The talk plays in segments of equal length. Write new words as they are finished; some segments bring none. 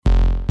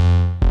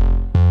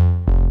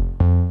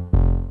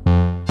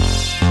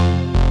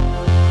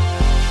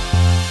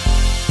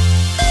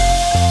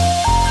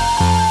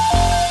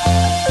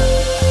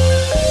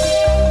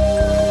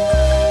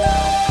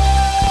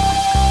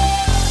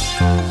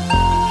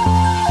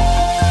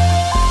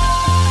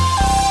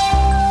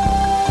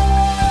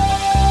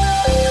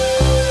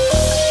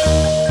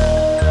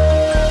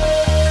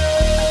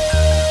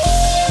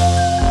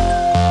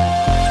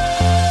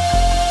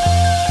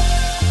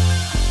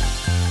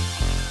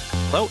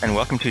and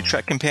welcome to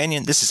Trek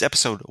Companion. This is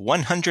episode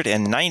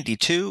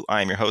 192.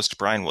 I'm your host,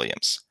 Brian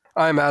Williams.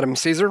 I'm Adam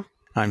Caesar.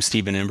 I'm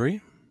Stephen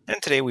Embry.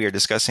 And today we are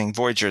discussing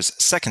Voyager's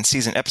second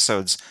season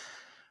episodes,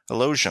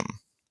 Elogium,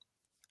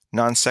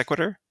 Non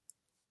Sequitur,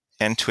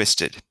 and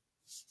Twisted.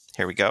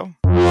 Here we go.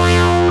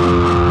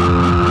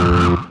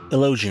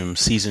 Elogium,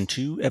 Season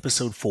 2,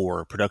 Episode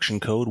 4, Production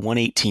Code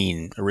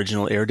 118,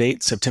 Original Air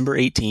Date September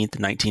 18th,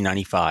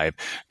 1995,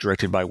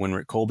 Directed by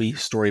Winrick Colby,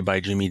 Story by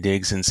Jimmy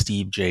Diggs and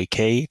Steve J.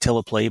 Kay,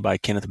 Teleplay by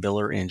Kenneth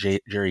Biller and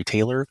Jerry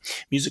Taylor,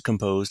 Music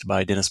composed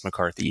by Dennis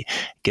McCarthy.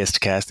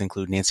 Guest cast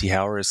include Nancy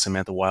Hauer as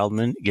Samantha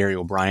Wildman, Gary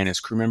O'Brien as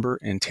crew member,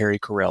 and Terry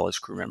Carell as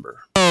crew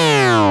member.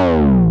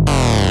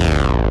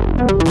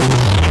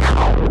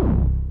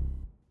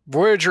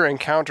 Voyager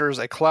encounters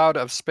a cloud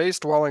of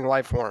space-dwelling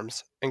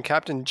lifeforms, and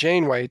Captain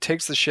Janeway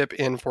takes the ship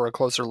in for a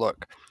closer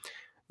look.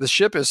 The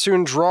ship is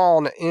soon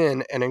drawn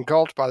in and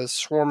engulfed by the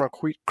swarm of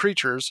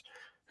creatures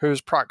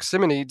whose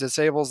proximity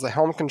disables the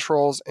helm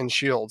controls and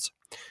shields.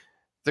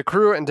 The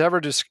crew endeavor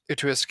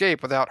to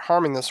escape without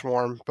harming the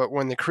swarm, but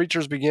when the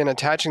creatures begin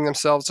attaching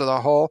themselves to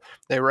the hull,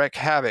 they wreak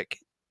havoc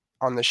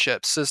on the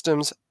ship's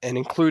systems, and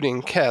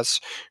including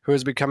Kes, who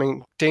is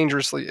becoming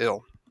dangerously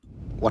ill.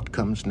 What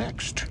comes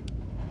next?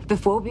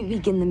 Before we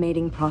begin the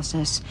mating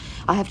process,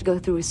 I have to go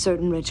through a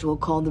certain ritual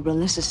called the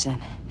Relicicin.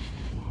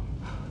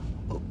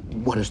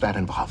 What does that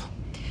involve?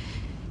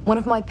 One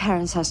of my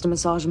parents has to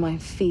massage my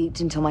feet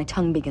until my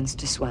tongue begins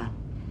to swell.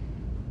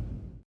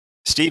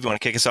 Steve, you want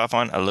to kick us off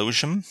on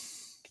Elogium?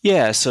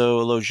 Yeah,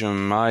 so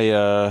Elogium,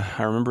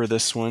 I remember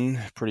this one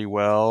pretty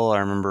well. I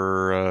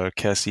remember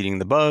Kes eating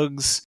the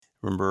bugs.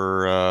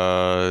 Remember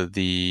all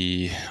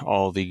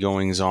the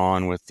goings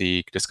on with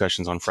the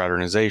discussions on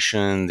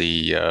fraternization,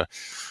 the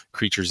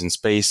creatures in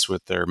space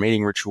with their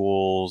mating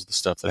rituals, the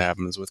stuff that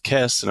happens with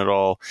Kes, and it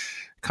all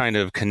kind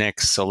of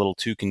connects a little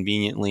too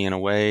conveniently in a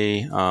way.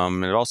 It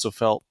also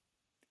felt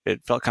kind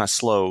of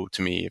slow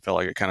to me. It felt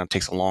like it kind of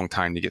takes a long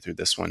time to get through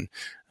this one.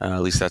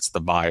 At least that's the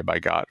vibe I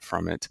got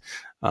from it.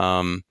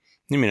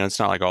 It's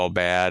not like all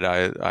bad.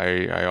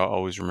 I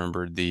always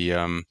remembered the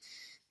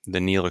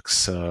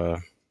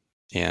Neelix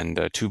and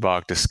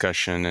Tuvok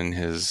discussion and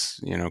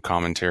his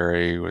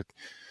commentary with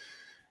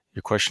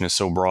your question is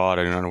so broad.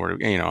 I don't know where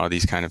to,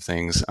 these kind of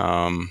things.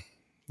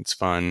 It's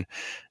fun,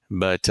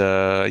 but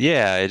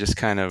it just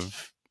kind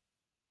of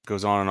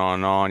goes on and on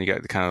and on. You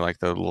got kind of like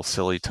the little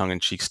silly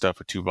tongue-in-cheek stuff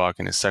with Tuvok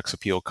and his sex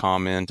appeal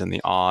comment, and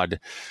the odd,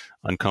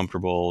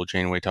 uncomfortable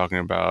Janeway talking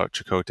about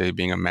Chakotay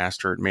being a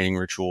master at mating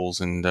rituals,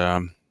 and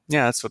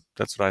that's what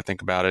I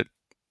think about it.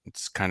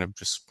 It's kind of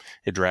just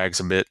it drags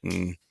a bit,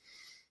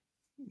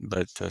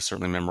 but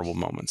certainly memorable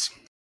moments.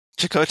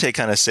 Chakotay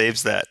kind of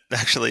saves that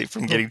actually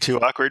from getting too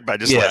awkward by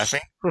just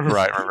laughing.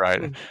 Right.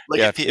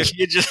 Like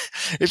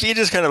if he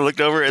just kind of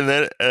looked over and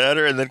then at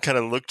her and then kind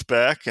of looked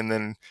back and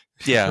then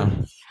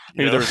that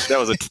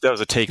was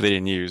a take they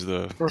didn't use,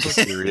 the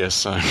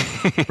serious.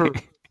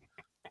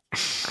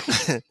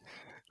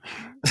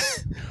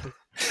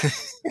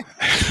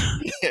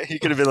 Yeah, he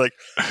could have been like,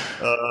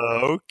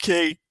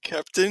 "Okay,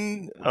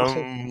 Captain,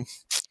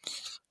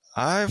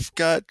 I've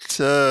got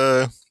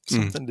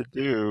something to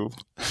do."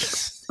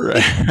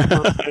 Right.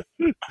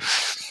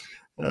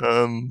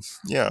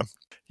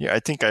 I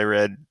think I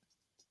read,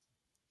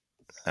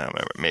 I don't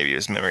remember, maybe it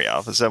was Memory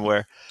Alpha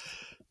somewhere.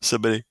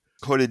 Somebody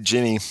quoted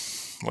Jimmy,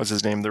 what's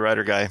his name, the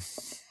writer guy,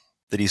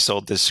 that he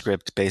sold this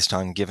script based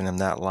on giving him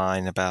that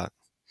line about,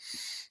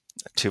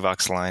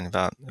 Tuvok's line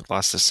about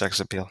lost his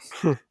sex appeal.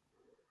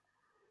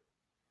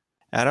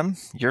 Adam,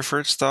 your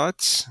first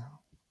thoughts?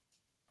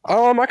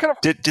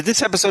 Did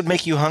this episode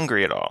make you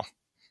hungry at all?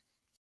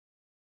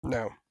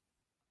 No.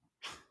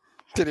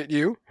 Did it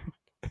you?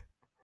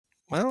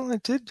 Well, I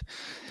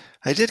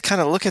did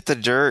kind of look at the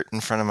dirt in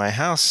front of my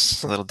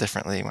house a little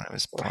differently when I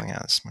was pulling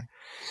out this morning.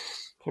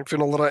 You're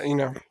feeling a little,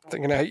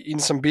 thinking of eating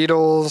some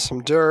beetles,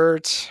 some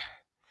dirt,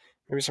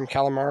 maybe some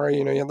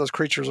calamari. Those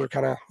creatures are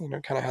kind of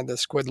had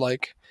this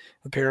squid-like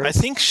appearance. I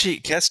think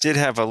Kes did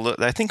have a look.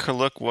 I think her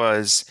look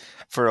was,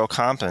 for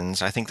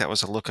Ocampans, I think that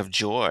was a look of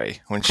joy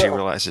when she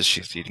realizes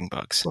she's eating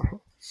bugs.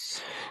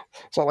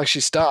 It's not like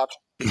she stopped.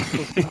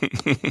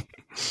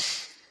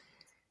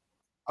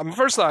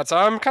 First thoughts,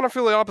 I'm kind of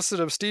feel the opposite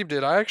of Steve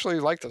did. I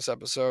actually like this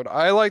episode.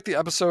 I like the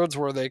episodes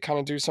where they kind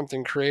of do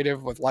something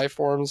creative with life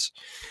forms.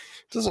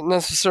 It doesn't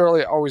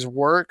necessarily always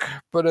work,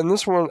 but in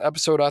this one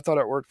episode, I thought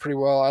it worked pretty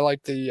well. I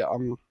like the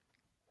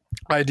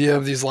idea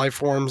of these life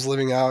forms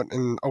living out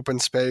in open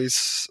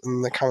space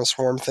and the kind of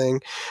swarm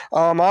thing.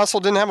 I also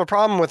didn't have a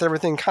problem with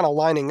everything kind of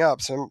lining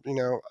up. So,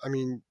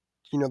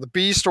 the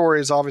B story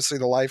is obviously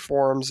the life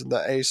forms, and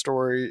the A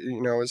story,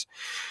 is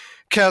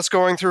Kes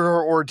going through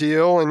her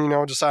ordeal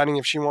and, deciding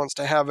if she wants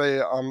to have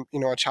a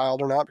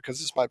child or not, because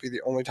this might be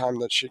the only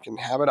time that she can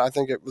have it. I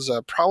think it was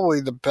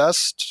probably the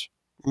best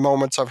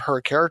moments of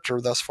her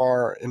character thus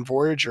far in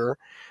Voyager.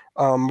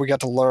 We got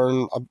to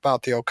learn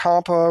about the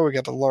Ocampa. We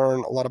got to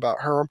learn a lot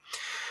about her.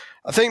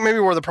 I think maybe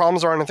where the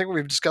problems are, and I think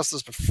we've discussed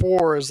this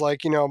before, is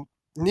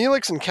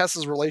Neelix and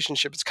Kes's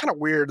relationship. It's kind of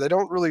weird. They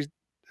don't really,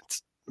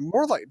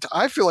 more like,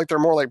 I feel like they're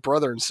more like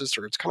brother and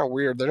sister. It's kind of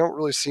weird. They don't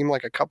really seem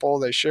like a couple.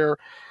 They share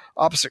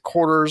opposite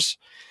quarters,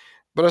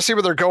 but I see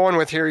what they're going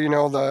with here.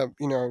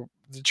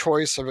 The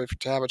choice of if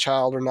to have a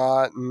child or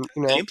not, and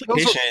The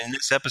implication in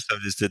this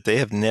episode is that they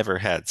have never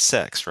had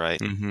sex,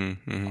 right? Mm-hmm,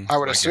 mm-hmm. I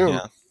would assume.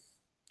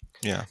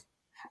 Yeah.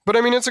 But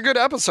I mean, it's a good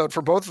episode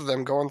for both of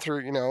them going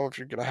through, if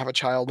you're going to have a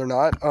child or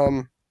not.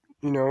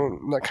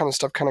 That kind of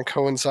stuff kind of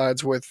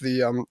coincides with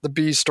the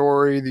bee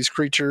story, these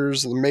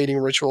creatures, the mating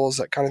rituals,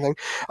 that kind of thing.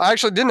 I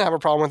actually didn't have a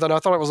problem with it. I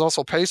thought it was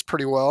also paced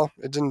pretty well.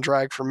 It didn't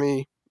drag for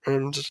me.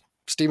 And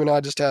Steve and I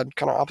just had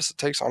kind of opposite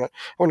takes on it.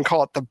 I wouldn't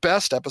call it the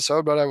best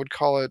episode, but I would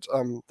call it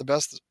the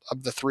best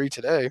of the three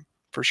today,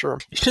 for sure.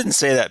 You shouldn't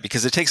say that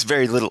because it takes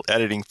very little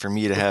editing for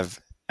me to have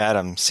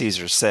Adam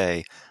Caesar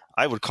say,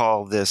 I would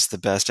call this the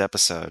best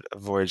episode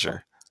of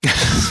Voyager.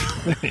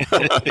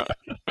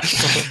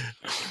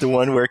 The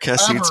one where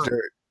Kes eats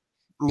dirt.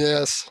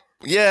 Yes.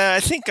 Yeah, I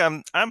think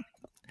I'm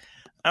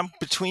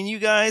between you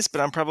guys,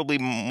 but I'm probably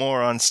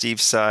more on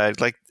Steve's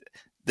side. Like,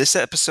 this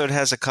episode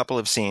has a couple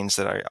of scenes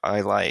that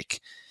I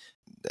like.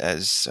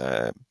 As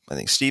I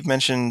think Steve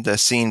mentioned, the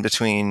scene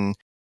between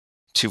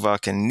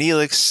Tuvok and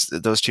Neelix,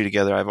 those two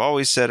together, I've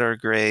always said are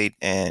great,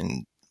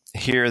 and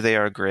here they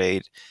are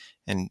great.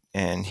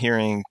 And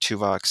hearing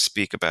Tuvok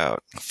speak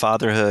about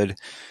fatherhood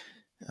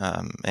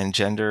and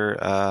gender,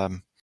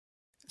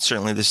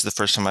 certainly this is the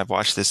first time I've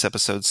watched this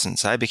episode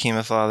since I became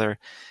a father,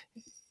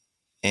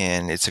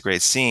 and it's a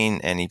great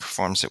scene, and he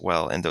performs it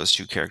well, and those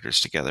two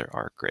characters together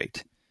are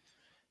great.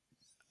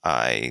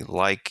 I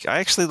like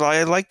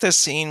the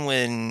scene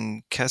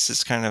when Kes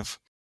is kind of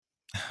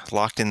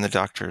locked in the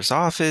doctor's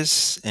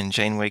office, and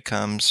Janeway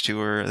comes to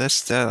her.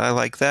 I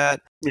like that.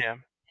 Yeah.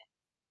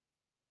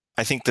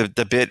 I think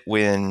the bit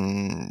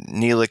when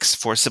Neelix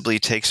forcibly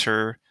takes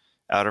her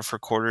out of her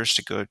quarters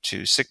to go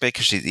to sickbay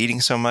because she's eating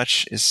so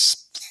much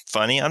is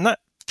funny. I'm not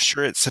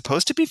sure it's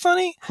supposed to be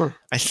funny.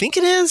 I think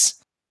it is,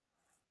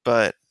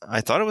 but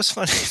I thought it was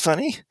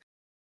funny.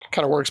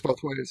 Kind of works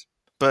both ways.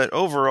 But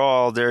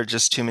overall, there are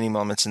just too many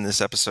moments in this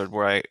episode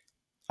where I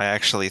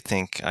actually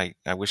think I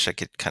wish I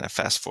could kind of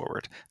fast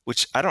forward,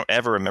 which I don't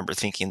ever remember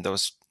thinking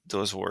those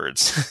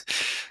words.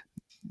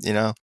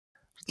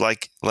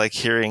 Like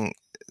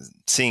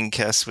seeing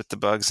Kes with the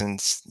bugs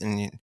and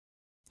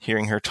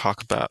hearing her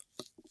talk about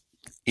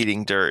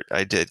eating dirt,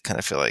 I did kind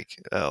of feel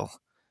like, ugh.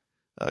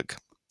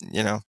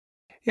 Yeah,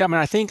 I mean,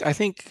 I think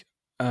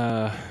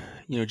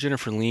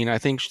Jennifer Lean, I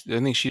think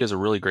she does a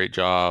really great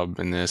job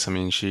in this. I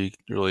mean, she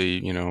really,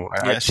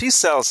 she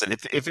sells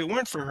it. If it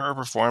weren't for her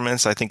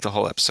performance, I think the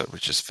whole episode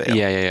would just fail.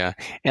 Yeah.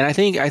 And I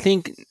think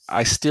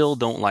I still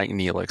don't like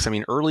Neelix. I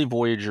mean, early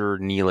Voyager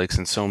Neelix,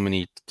 and so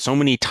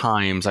many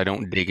times I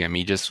don't dig him.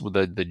 He just,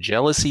 the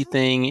jealousy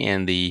thing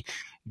and the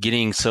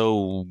getting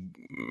so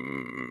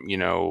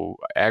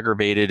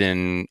aggravated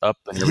and up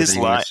and everything. His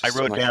line, I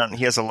wrote down,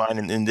 he has a line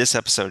in this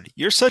episode,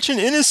 "You're such an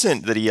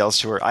innocent," that he yells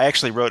to her. I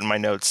actually wrote in my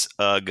notes,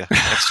 "Ugh,"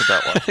 next to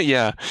that one.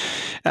 Yeah.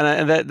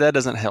 And that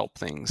doesn't help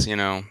things,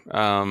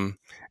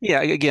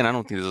 Yeah, again, I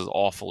don't think this is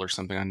awful or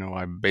something. I know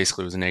I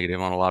basically was negative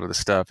on a lot of the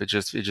stuff. It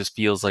just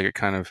feels like it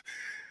kind of,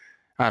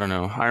 I don't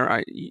know.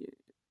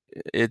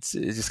 It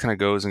just kind of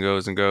goes and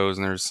goes and goes,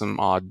 and there's some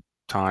odd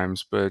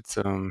times, but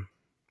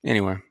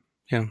anyway,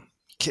 yeah.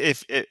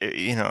 If I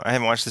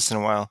haven't watched this in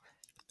a while,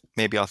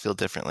 maybe I'll feel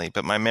differently.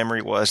 But my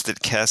memory was that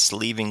Kes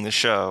leaving the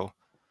show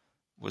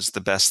was the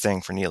best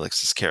thing for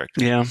Neelix's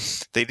character. Yeah,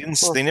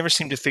 they never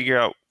seemed to figure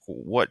out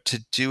what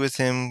to do with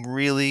him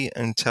really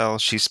until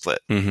she split.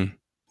 Mm-hmm.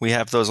 We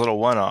have those little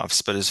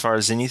one-offs, but as far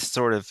as any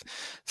sort of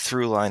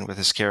through line with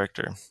his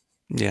character,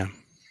 the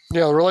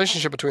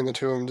relationship between the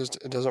two of them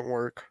it doesn't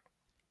work.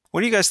 What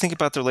do you guys think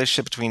about the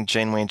relationship between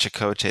Janeway and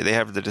Chakotay? They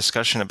have the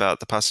discussion about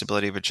the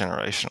possibility of a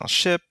generational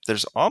ship.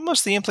 There's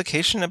almost the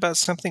implication about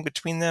something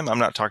between them. I'm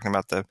not talking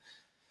about the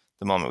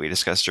moment we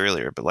discussed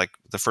earlier, but like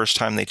the first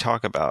time they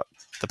talk about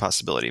the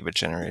possibility of a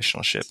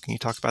generational ship. Can you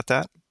talk about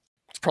that?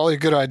 It's probably a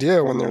good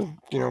idea when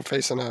they're,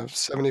 facing a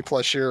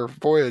 70-plus year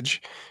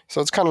voyage. So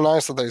it's kind of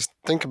nice that they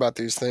think about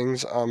these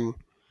things.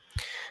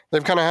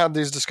 They've kind of had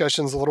these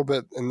discussions a little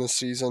bit in this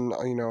season,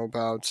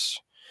 about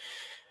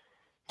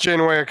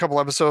Janeway. A couple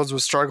episodes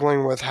was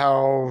struggling with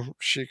how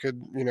she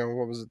could,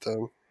 what was it,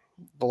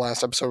 the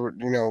last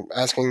episode,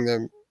 asking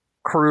the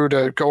crew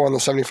to go on the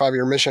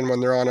 75-year mission when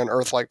they're on an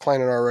Earth-like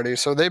planet already.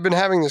 So they've been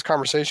having these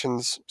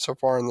conversations so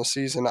far in the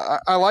season.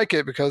 I like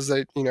it because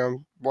they,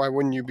 why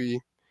wouldn't you be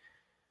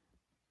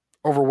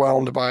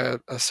overwhelmed by a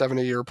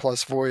 70-year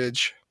plus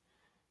voyage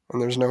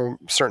and there's no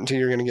certainty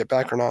you're going to get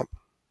back or not?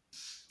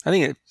 I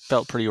think it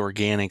felt pretty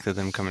organic to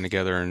them coming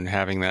together and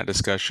having that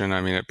discussion.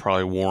 I mean, it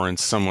probably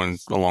warrants someone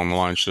along the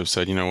line should have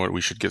said, you know what,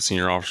 we should get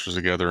senior officers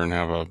together and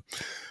have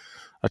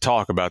a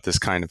talk about this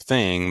kind of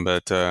thing.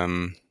 But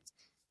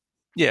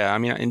yeah, I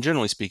mean, and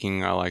generally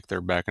speaking, I like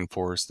their back and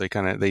forth. They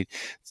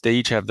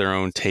each have their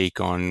own take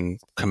on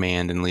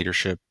command and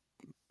leadership,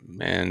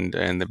 but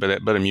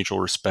a mutual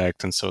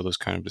respect, and so those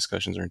kind of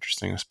discussions are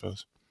interesting, I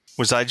suppose.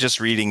 Was I just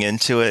reading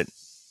into it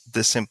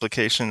this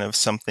implication of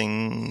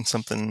something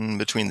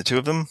between the two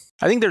of them?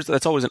 I think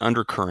that's always an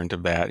undercurrent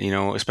of that,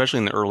 especially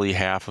in the early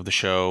half of the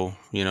show.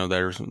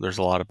 There's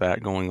a lot of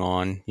that going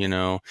on.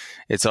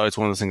 It's one of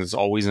those things that's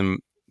always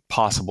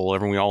impossible.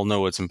 We all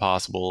know it's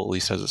impossible, at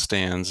least as it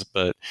stands.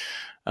 But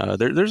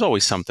there's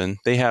always something.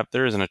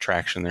 There is an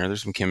attraction there.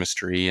 There's some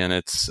chemistry, and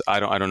I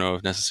don't know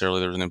if necessarily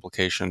there's an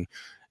implication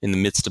in the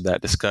midst of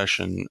that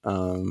discussion.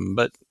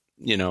 But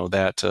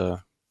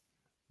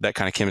that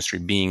kind of chemistry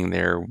being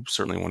there,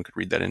 certainly one could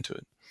read that into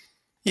it.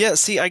 Yeah.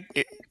 See,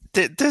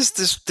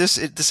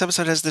 this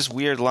episode has this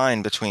weird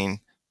line between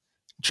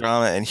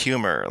drama and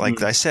humor.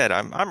 Like I said,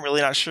 I'm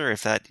really not sure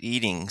if that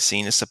eating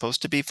scene is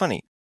supposed to be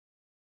funny.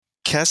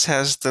 Kes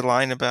has the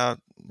line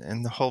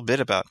and the whole bit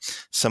about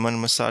someone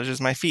massages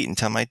my feet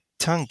until my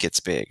tongue gets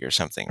big or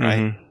something, right?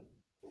 Mm-hmm.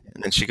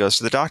 And then she goes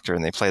to the doctor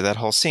and they play that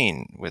whole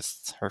scene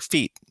with her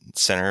feet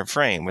center of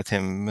frame with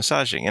him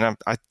massaging. And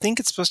I think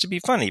it's supposed to be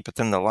funny, but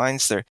then the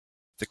lines there,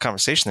 the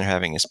conversation they're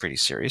having is pretty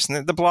serious.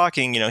 And the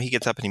blocking, he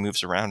gets up and he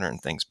moves around her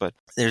and things, but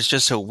there's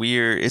just a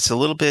weird, it's a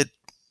little bit,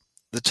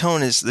 the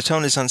tone is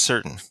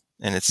uncertain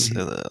and it's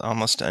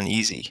almost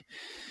uneasy.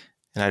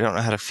 And I don't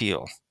know how to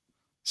feel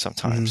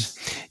sometimes.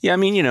 Yeah,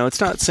 it's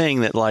not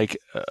saying that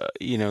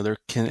there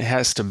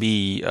has to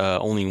be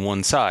only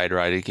one side,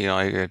 right?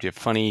 If you're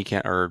funny,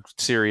 or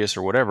serious,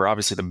 or whatever.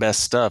 Obviously, the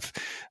best stuff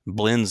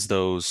blends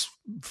those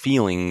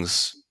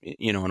feelings,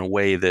 in a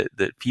way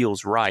that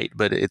feels right.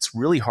 But it's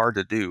really hard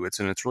to do. It's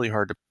really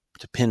hard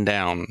to pin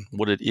down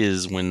what it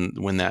is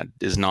when that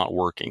is not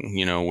working.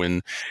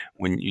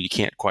 When you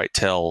can't quite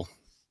tell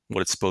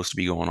what it's supposed to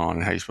be going on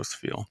and how you're supposed to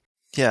feel.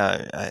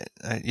 Yeah,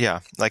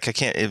 yeah. Like I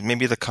can't.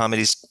 Maybe the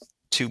comedy's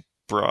too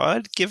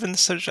broad given the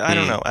subject. I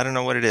don't know. I don't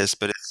know what it is,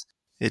 but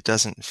it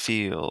doesn't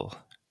feel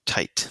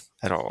tight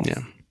at all.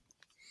 Yeah.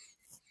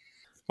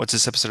 What's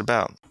this episode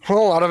about? Well,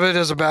 a lot of it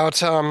is about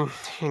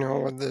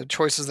the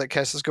choices that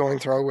Kes is going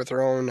through with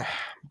her own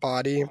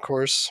body. Of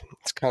course,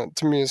 it's kind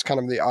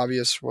of the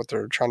obvious. What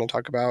they're trying to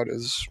talk about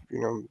is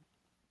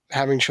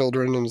having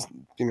children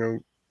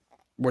and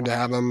when to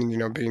have them,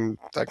 and being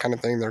that kind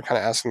of thing. They're kind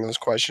of asking those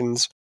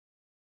questions.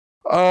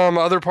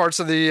 Other parts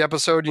of the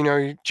episode,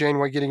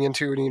 Janeway getting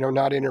into,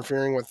 not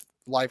interfering with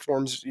life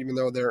forms, even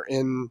though they're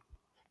in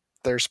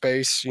their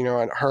space, and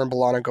her and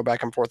B'Elanna go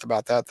back and forth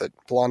about that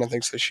B'Elanna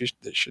thinks that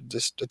they should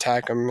just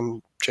attack them.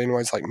 And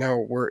Janeway's like, no,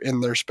 we're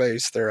in their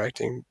space. They're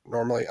acting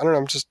normally. I don't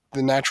know. Just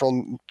the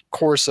natural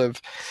course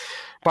of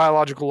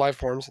biological life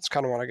forms. That's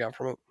kind of what I got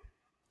from it.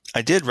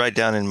 I did write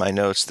down in my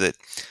notes that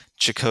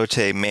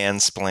Chakotay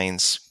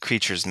mansplains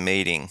creatures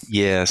mating.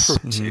 Yes.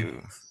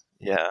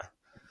 Yeah.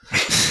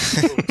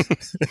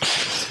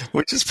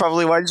 Which is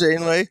probably why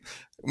Janeway.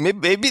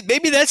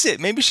 Maybe that's it.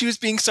 Maybe she was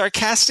being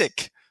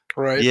sarcastic.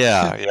 Right.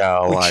 Yeah.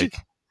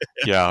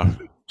 Yeah.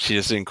 She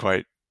just didn't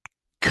quite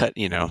cut.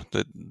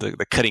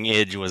 The cutting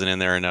edge wasn't in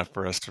there enough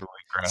for us to really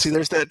grasp. See,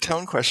 there's that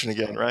tone question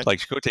again, right? Like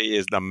Chakotay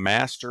is the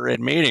master at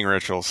mating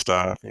ritual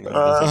stuff.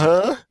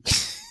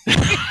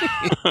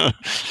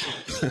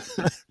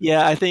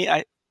 Yeah, I think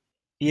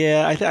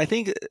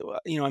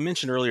I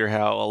mentioned earlier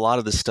how a lot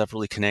of this stuff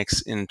really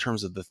connects in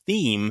terms of the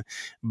theme,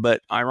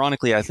 but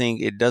ironically, I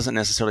think it doesn't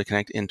necessarily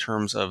connect in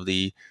terms of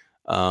the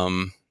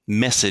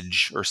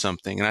message or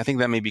something. And I think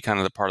that may be kind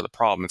of the part of the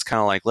problem. It's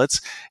kind of like,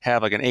 let's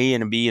have like an A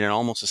and a B and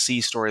almost a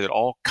C story that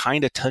all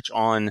kind of touch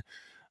on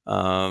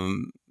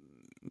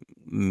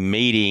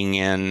mating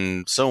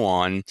and so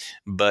on,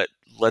 but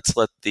let's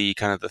let the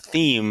kind of the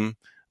theme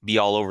be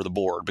all over the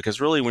board. Because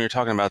really, when you're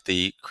talking about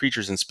the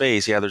creatures in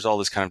space, there's all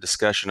this kind of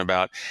discussion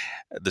about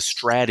the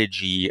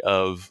strategy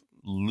of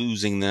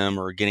losing them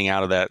or getting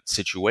out of that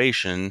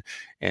situation.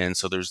 And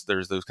so there's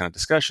those kind of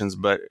discussions.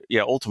 But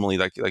ultimately,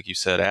 like you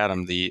said,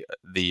 Adam, the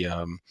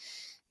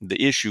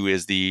issue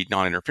is the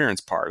non-interference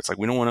part. It's like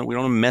we don't want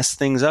to mess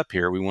things up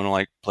here. We want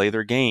to play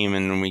their game,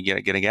 and when we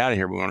getting out of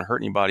here, we want to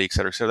hurt anybody, et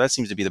cetera, et cetera. That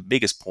seems to be the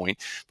biggest point.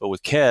 But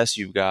with Kes,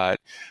 you've got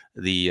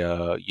the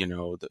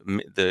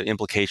the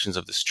implications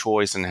of this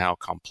choice and how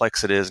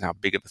complex it is and how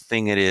big of a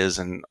thing it is,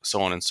 and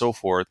so on and so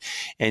forth.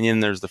 And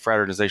then there's the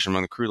fraternization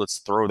among the crew. Let's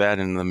throw that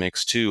into the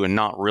mix too, and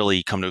not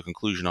really come to a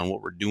conclusion on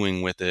what we're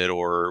doing with it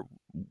or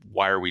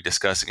why are we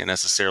discussing it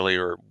necessarily,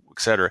 or et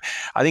cetera.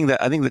 I think that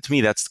to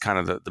me, that's kind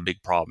of the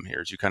big problem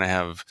here is you kind of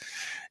have,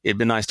 it'd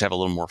been nice to have a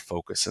little more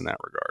focus in that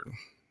regard.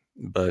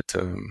 But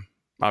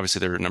obviously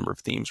there are a number of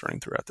themes running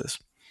throughout this.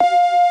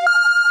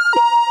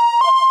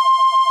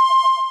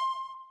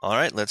 All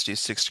right, let's do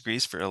 6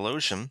 degrees for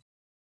Elogium.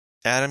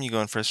 Adam, you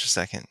going first or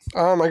second?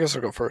 I guess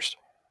I'll go first.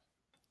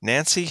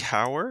 Nancy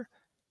Hauer?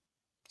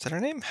 Is that her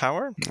name?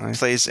 Hauer?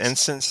 Plays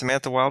Ensign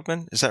Samantha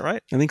Wildman. Is that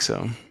right? I think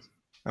so.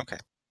 Okay.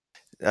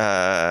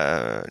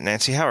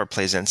 Nancy Hauer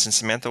plays Ensign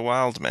Samantha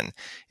Wildman.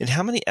 In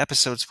how many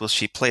episodes will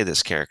she play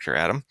this character,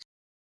 Adam?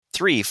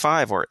 3,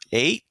 5, or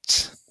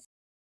 8?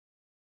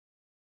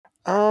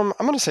 I'm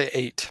going to say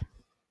 8.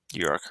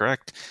 You are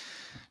correct.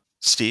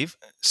 Steve,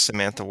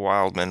 Samantha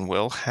Wildman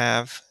will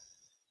have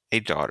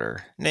a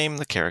daughter. Name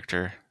the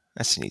character.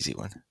 That's an easy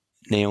one.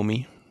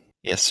 Naomi.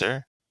 Yes,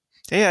 sir.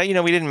 Yeah,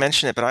 we didn't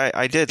mention it, but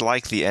I did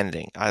like the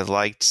ending. I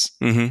liked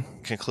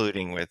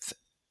concluding with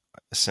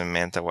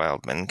Samantha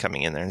Wildman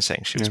coming in there and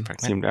saying she was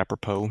pregnant. Seemed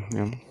apropos.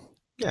 Yeah.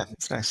 Yeah,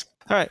 it's nice.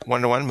 All right,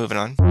 1-1, moving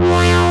on.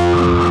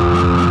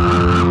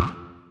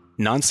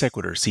 Non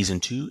Sequitur, Season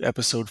 2,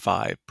 Episode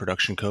 5,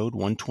 Production Code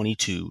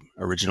 122.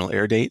 Original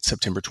air date,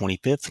 September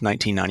 25th,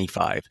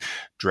 1995.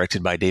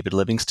 Directed by David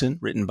Livingston,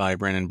 written by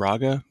Brandon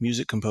Braga,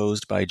 music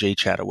composed by Jay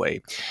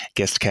Chataway.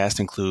 Guest cast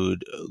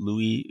include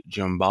Louis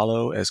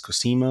Giambalo as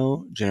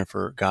Cosimo,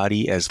 Jennifer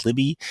Gotti as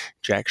Libby,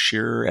 Jack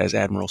Shearer as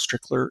Admiral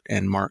Strickler,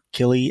 and Mark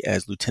Killy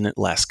as Lieutenant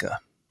Laska.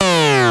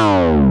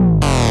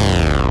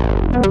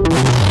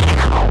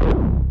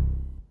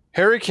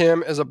 Harry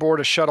Kim is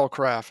aboard a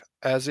shuttlecraft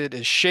as it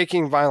is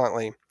shaking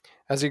violently.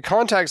 As he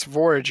contacts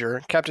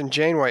Voyager, Captain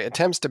Janeway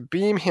attempts to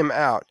beam him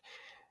out,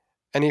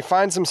 and he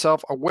finds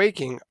himself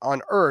awaking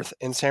on Earth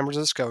in San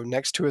Francisco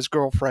next to his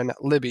girlfriend,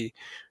 Libby,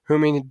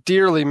 whom he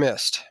dearly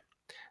missed.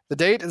 The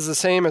date is the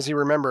same as he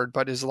remembered,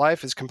 but his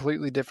life is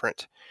completely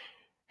different.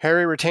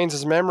 Harry retains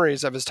his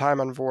memories of his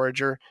time on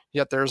Voyager,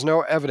 yet there is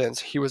no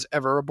evidence he was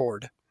ever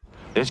aboard.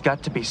 There's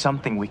got to be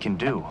something we can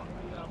do.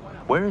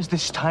 Where is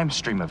this time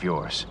stream of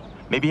yours?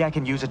 Maybe I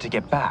can use it to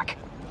get back.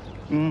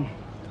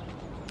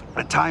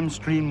 A time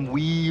stream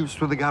weaves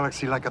through the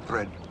galaxy like a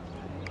thread.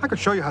 I could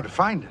show you how to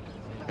find it,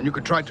 and you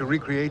could try to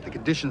recreate the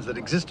conditions that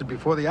existed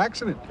before the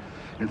accident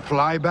and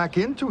fly back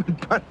into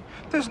it, but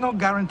there's no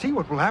guarantee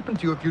what will happen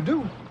to you if you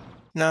do.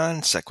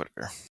 Non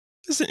Sequitur.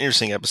 This is an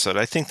interesting episode.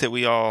 I think that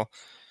we all...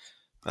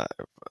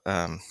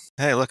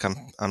 hey, look,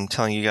 I'm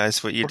telling you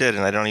guys what you did,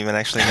 and I don't even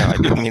actually know. I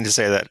didn't mean to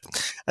say that.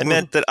 I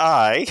meant that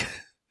I...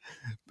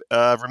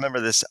 remember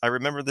this. I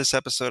remember this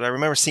episode. I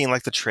remember seeing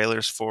like the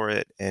trailer for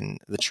it and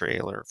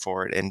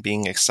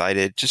being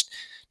excited.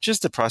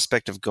 Just the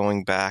prospect of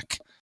going back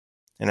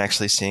and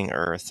actually seeing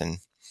Earth and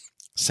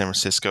San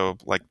Francisco,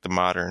 like the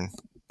modern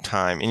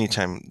time.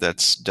 Anytime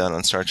that's done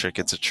on Star Trek,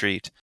 it's a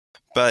treat.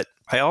 But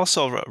I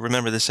also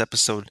remember this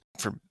episode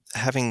for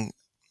having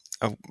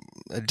a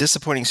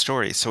disappointing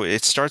story. So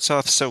it starts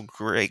off so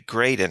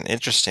great and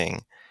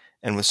interesting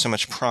and with so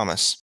much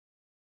promise.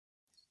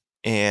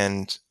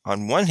 And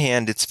on one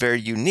hand, it's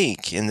very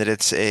unique in that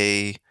it's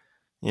a,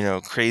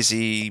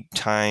 crazy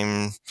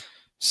time,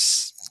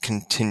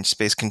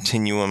 space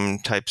continuum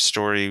type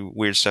story,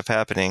 weird stuff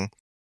happening.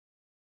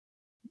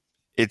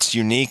 It's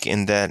unique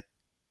in that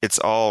it's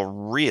all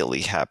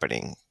really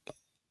happening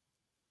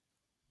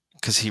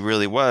because he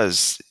really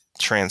was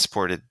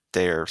transported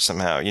there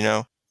somehow,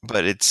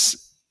 But it's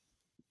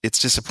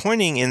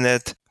disappointing in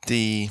that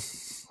the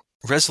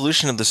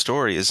resolution of the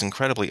story is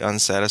incredibly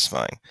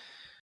unsatisfying.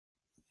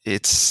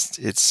 It's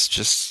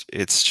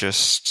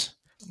just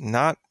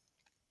not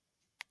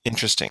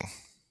interesting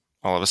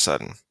all of a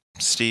sudden.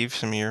 Steve,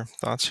 some of your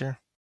thoughts here?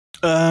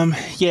 I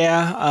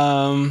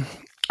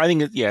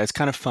think it's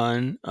kind of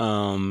fun,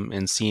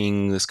 and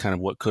seeing this kind of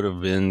what could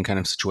have been kind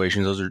of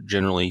situations. Those are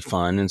generally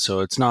fun, and so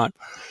it's not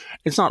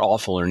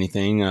awful or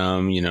anything.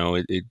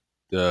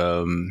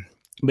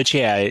 But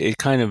yeah, it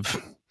kind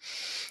of,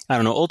 I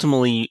don't know.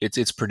 Ultimately,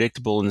 it's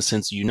predictable in the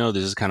sense this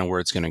is kind of where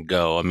it's going to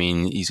go. I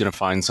mean, he's going to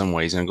find some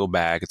way. He's going to go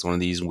back. It's one of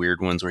these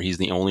weird ones where he's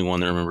the only one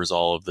that remembers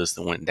all of this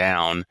that went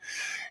down.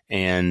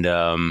 And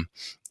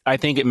I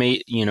think it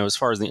may, as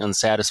far as the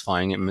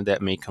unsatisfying,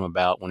 that may come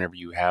about whenever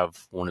you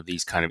have one of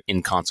these kind of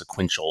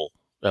inconsequential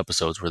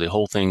episodes where the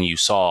whole thing you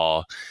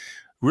saw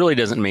really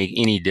doesn't make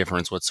any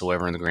difference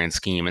whatsoever in the grand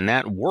scheme. And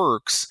that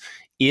works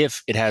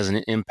if it has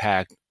an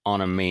impact on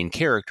a main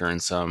character in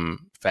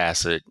some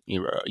facet,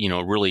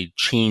 really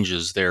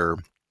changes their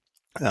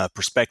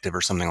perspective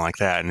or something like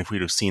that. And if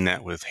we'd have seen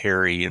that with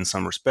Harry in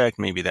some respect,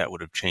 maybe that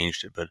would have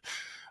changed it. But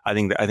I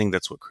think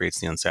that's what creates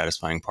the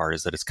unsatisfying part,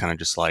 is that it's kind of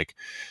just like,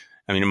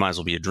 I mean, it might as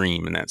well be a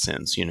dream in that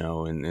sense,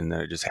 and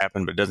that it just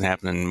happened, but it doesn't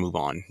happen and move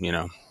on,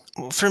 Well,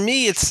 for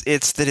me, it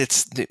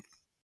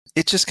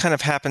just kind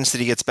of happens that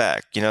he gets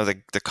back.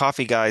 The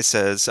coffee guy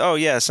says, "Oh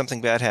yeah,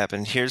 something bad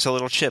happened. Here's a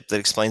little chip that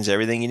explains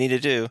everything you need to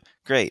do."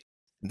 Great.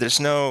 There's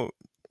no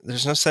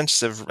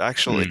sense of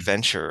actual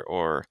adventure,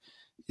 or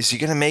is he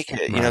going to make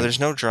it? Right. There's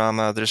no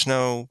drama. There's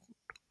no...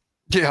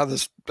 Yeah,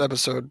 this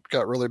episode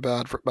got really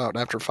bad for about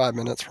after 5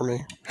 minutes for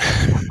me.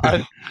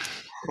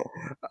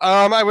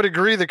 I would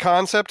agree the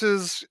concept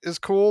is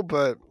cool,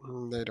 but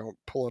they don't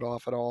pull it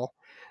off at all.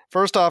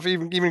 First off,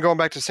 even going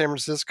back to San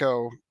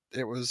Francisco,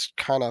 it was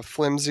kind of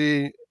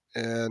flimsy,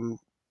 and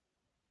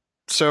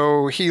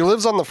so he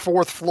lives on the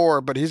 4th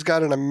floor, but he's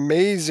got an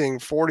amazing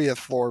 40th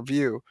floor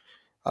view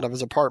out of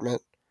his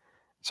apartment.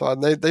 So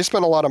they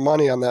spent a lot of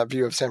money on that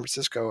view of San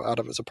Francisco out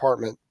of his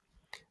apartment.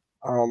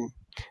 It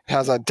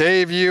has a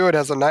day view, it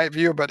has a night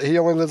view, but he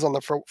only lives on the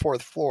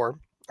 4th floor.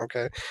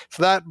 Okay,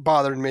 so that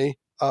bothered me.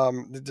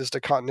 Just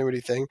a continuity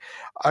thing.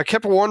 I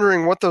kept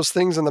wondering what those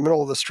things in the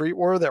middle of the street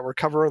were that were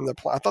covering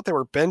I thought they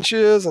were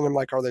benches, and I'm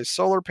like, are they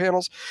solar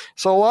panels?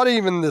 So a lot of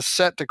even the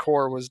set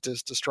decor was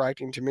just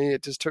distracting to me.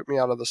 It just took me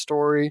out of the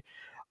story.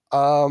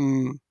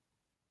 The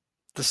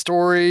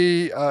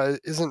story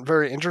isn't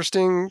very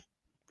interesting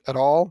at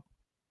all,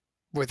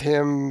 with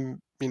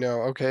him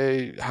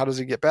okay, how does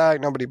he get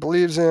back? Nobody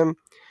believes him.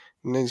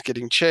 And then he's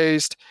getting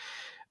chased.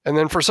 And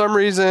then for some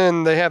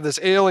reason, they have this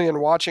alien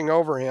watching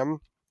over him,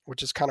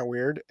 which is kind of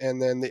weird.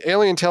 And then the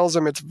alien tells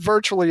him it's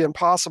virtually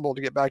impossible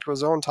to get back to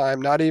his own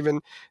time. Not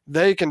even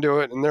they can do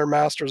it, and they're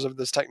masters of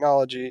this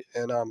technology.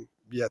 And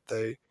yet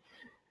they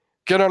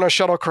get on a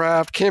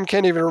shuttlecraft. Kim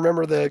can't even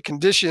remember the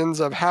conditions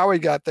of how he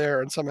got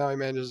there, and somehow he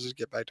manages to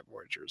get back to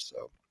Voyager.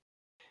 So,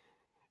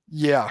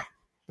 yeah,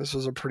 this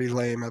was a pretty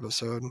lame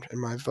episode in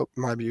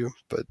my view,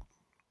 but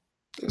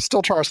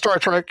still trying Star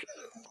Trek.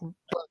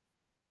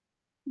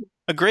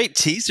 A great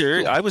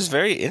teaser. I was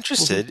very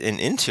interested and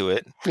into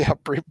it. Yeah,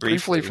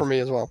 briefly for me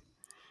as well.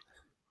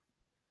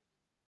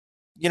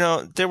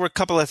 There were a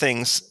couple of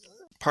things.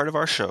 Part of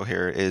our show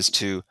here is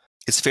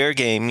it's fair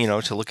game,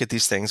 to look at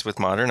these things with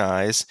modern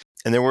eyes.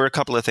 And there were a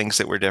couple of things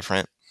that were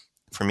different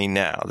for me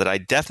now that I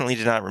definitely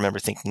did not remember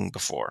thinking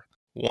before.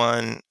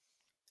 One,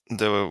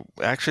 the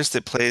actress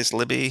that plays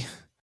Libby,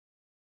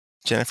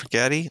 Jennifer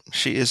Gaddy,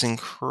 she is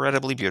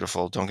incredibly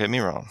beautiful. Don't get me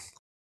wrong.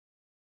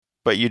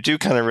 But you do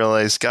kind of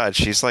realize, God,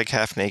 she's like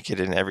half naked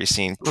in every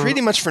scene,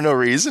 pretty much for no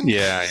reason.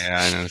 Yeah,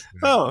 I know.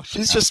 Oh,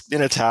 she's just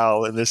in a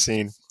towel in this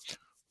scene.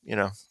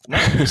 No,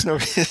 there's no.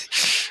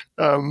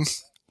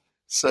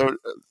 So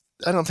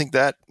I don't think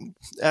that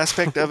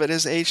aspect of it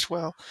is aged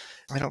well.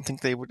 I don't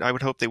think they would. I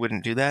would hope they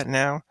wouldn't do that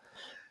now.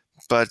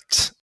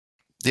 But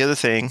the other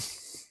thing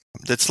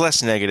that's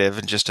less negative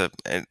and just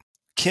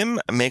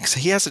Kim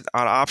he has an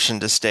option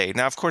to stay.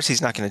 Now, of course,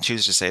 he's not going to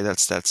choose to say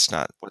that's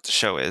not what the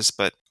show is,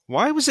 but.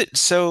 Why was it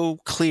so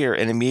clear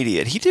and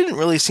immediate? He didn't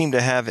really seem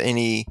to have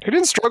any... He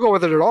didn't struggle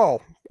with it at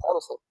all,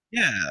 honestly.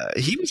 Yeah,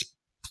 he was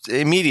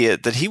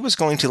immediate that he was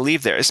going to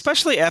leave there,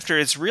 especially after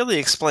it's really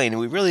explained.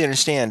 We really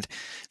understand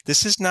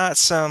this is not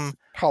some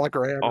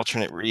hologram,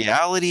 alternate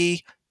reality.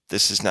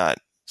 This is not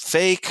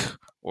fake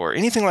or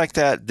anything like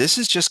that. This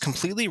is just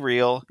completely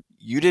real.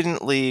 You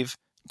didn't leave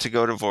to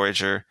go to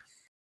Voyager.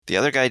 The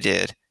other guy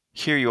did.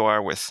 Here you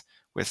are with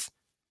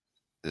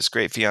this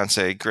great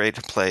fiance, great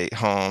play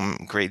home,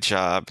 great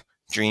job,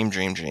 dream.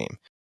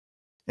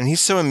 And he's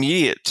so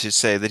immediate to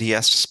say that he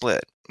has to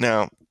split.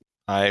 Now,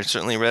 I've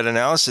certainly read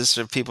analysis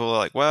of people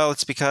like, well,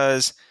 it's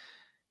because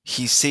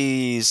he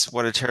sees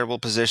what a terrible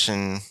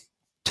position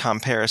Tom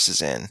Paris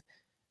is in.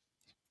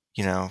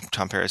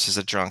 Tom Paris is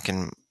a drunk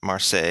in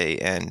Marseille,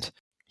 and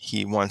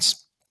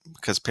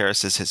because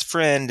Paris is his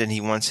friend, and he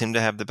wants him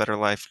to have the better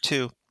life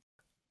too.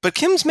 But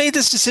Kim's made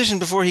this decision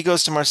before he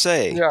goes to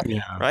Marseille,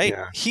 right?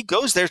 Yeah. He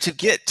goes there to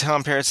get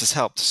Tom Paris's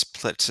help to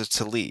split,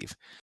 to leave.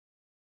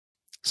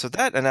 So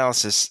that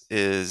analysis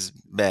is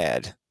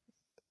bad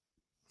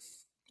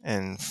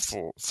and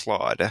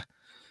flawed.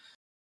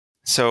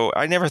 So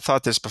I never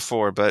thought this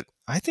before, but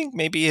I think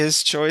maybe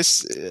his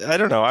choice, I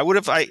don't know.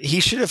 He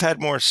should have had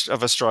more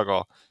of a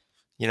struggle.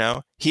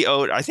 I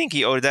think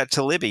he owed that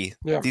to Libby.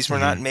 Yeah. These were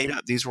not made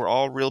up. These were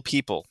all real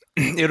people.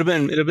 It would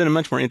have been a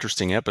much more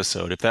interesting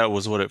episode if that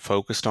was what it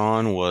focused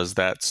on, was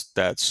that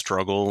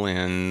struggle,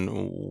 and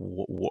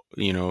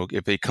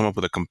if they come up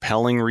with a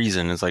compelling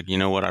reason, it's like, you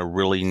know what, I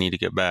really need to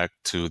get back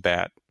to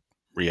that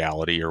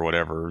reality or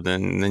whatever.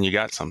 Then you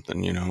got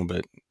something,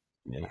 but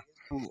yeah.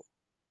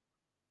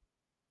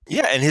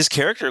 Yeah, and his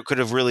character could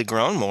have really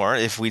grown more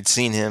if we'd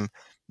seen him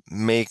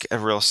make a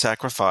real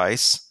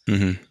sacrifice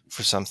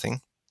for something.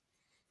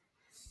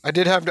 I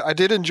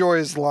did enjoy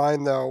his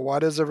line though. Why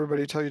does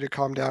everybody tell you to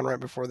calm down right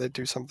before they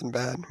do something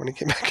bad? When he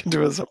came back into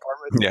his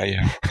apartment,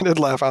 yeah. I did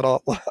laugh a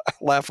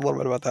little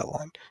bit about that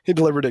line. He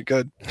delivered it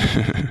good.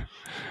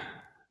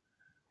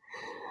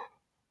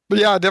 But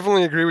yeah, I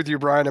definitely agree with you,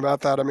 Brian,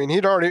 about that. I mean,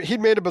 he'd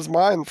made up his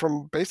mind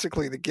from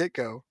basically the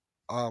get-go.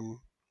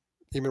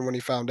 Even when he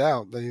found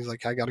out that he's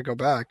like, I got to go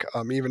back.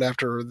 Even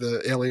after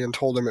the alien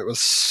told him it was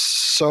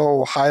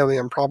so highly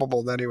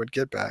improbable that he would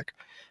get back.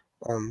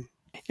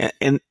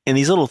 And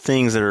these little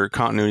things that are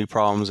continuity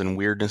problems and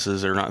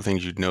weirdnesses are not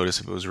things you'd notice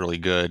if it was really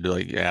good.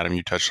 Like Adam,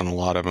 you touched on a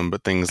lot of them,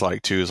 but things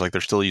like too is like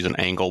they're still using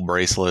ankle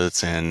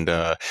bracelets, and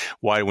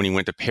why when he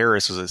went to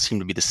Paris it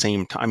seemed to be the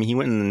same time. I mean, he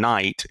went in the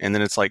night, and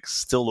then it's like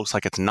still looks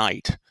like it's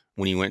night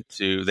when he went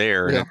to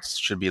there, and it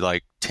should be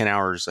like 10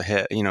 hours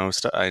ahead,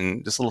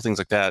 and just little things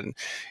like that.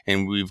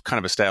 And we've kind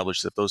of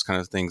established that those kind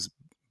of things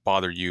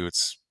bother you.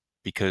 It's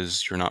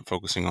because you're not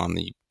focusing on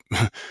the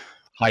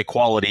high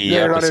quality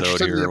episode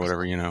here or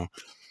whatever,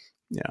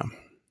 Yeah.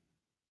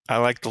 I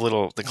like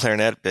the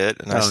clarinet bit,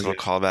 a nice little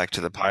callback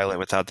to the pilot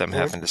without them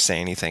having to say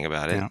anything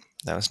about it. Yeah.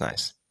 That was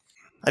nice.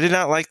 I did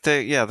not like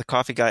the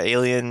coffee guy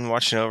alien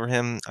watching over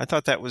him. I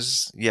thought that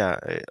was,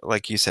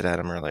 like you said,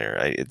 Adam,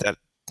 earlier, that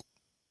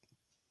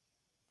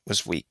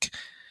was weak.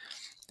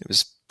 It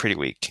was pretty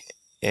weak.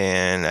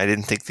 And I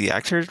didn't think the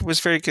actor was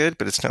very good,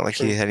 but it's not like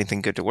he had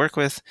anything good to work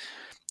with.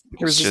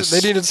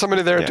 They needed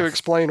somebody there to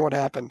explain what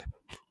happened.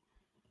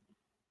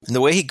 And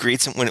the way he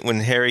greets him when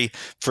Harry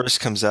first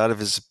comes out of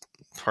his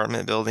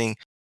apartment building,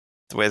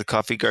 the way the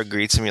coffee guard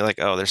greets him, you're like,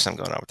 oh, there's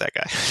something going on with that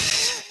guy.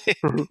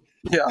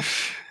 Yeah.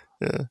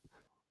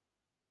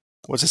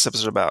 What's this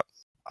episode about?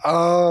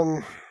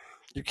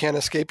 You can't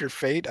escape your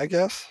fate, I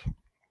guess.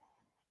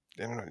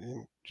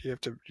 you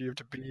have to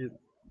be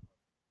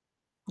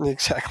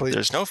exactly.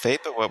 There's no fate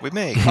but what we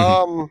make.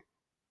 I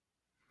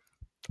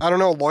don't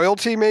know,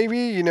 loyalty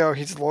maybe.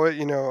 He's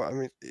loyal. I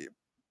mean,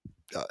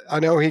 I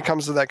know he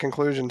comes to that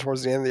conclusion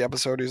towards the end of the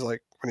episode. He's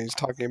like when he's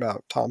talking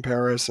about Tom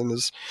Paris and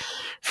his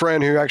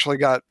friend who actually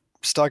got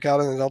stuck out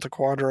in the Delta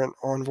Quadrant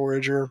on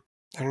Voyager.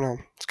 I don't know.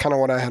 It's kind of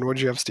what I had.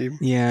 What'd you have, Steve?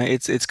 Yeah,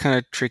 it's kind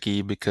of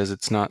tricky because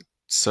it's not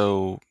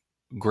so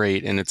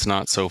great and it's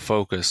not so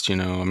focused. I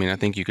mean, I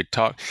think you could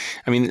talk.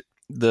 I mean,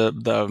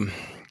 the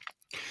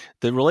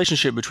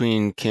relationship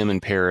between Kim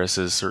and Paris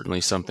is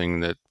certainly something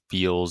that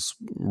feels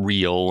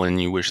real,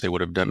 and you wish they would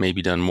have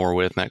done more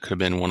with. And that could have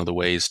been one of the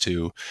ways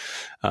to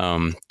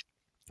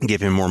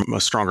give him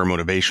a stronger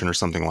motivation or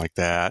something like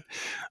that.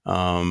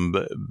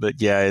 But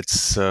yeah,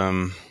 it's.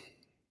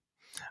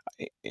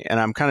 And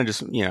I'm kind of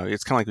just,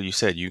 it's kind of like what you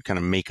said, you kind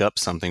of make up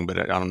something,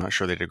 but I'm not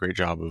sure they did a great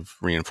job of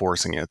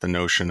reinforcing it. The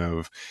notion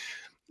of,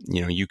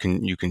 you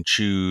can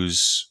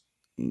choose,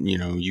 you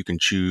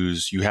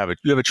have a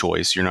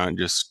choice. You're not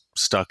just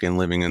stuck in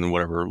living in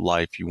whatever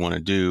life you want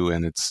to do.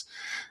 And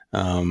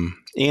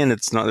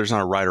there's not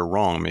a right or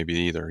wrong maybe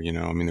either.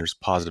 I mean, there's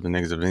positive and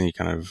negative, any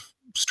kind of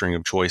string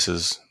of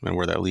choices and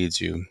where that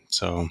leads you.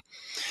 So,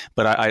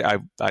 but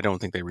I don't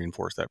think they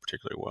reinforced that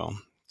particularly well.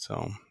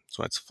 So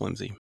that's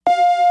flimsy.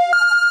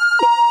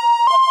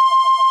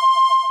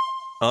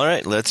 All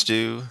right, let's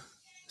do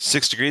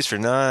 6 degrees for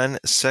non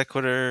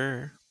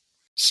sequitur.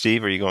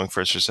 Steve, are you going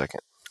first or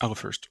second? I'll go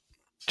first.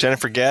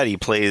 Jennifer Gaddy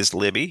plays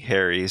Libby,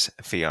 Harry's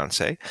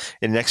fiance.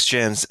 In Next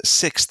Gen's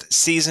 6th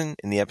season,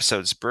 in the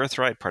episodes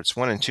Birthright, Parts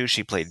 1 and 2,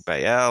 she played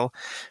Bael.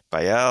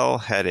 Bael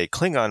had a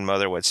Klingon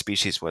mother. What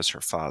species was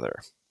her father?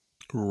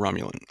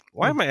 Romulan.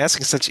 Why am I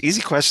asking such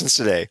easy questions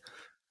today?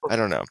 I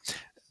don't know.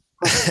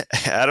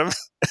 Adam?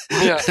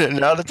 Yeah.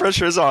 Now the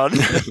pressure is on.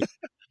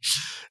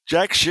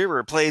 Jack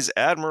Shearer plays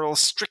Admiral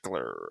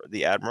Strickler,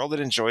 the admiral that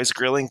enjoys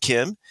grilling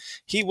Kim.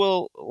 He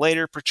will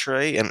later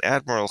portray an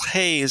Admiral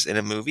Hayes in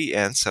a movie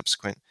and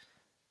subsequent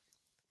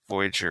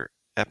Voyager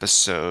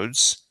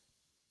episodes.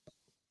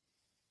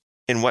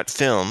 In what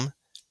film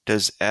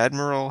does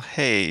Admiral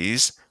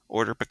Hayes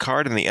order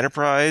Picard and the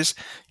Enterprise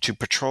to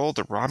patrol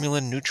the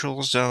Romulan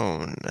neutral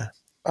zone?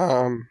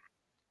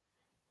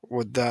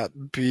 Would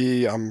that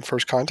be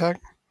First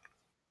Contact?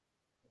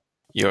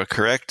 You're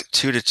correct.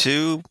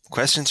 2-2.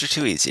 Questions are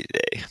too easy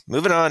today.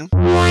 Moving on.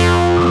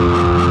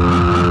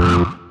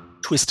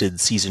 Twisted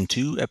Season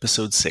 2,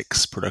 Episode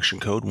 6, Production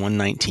Code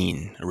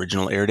 119.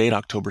 Original air date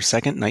October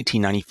 2nd,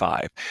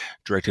 1995.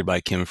 Directed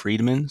by Kim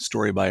Friedman.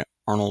 Story by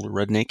Arnold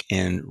Rudnick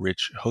and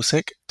Rich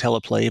Hosek.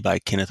 Teleplay by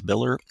Kenneth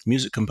Biller.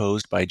 Music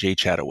composed by Jay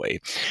Chataway.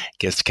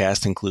 Guest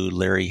cast include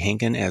Larry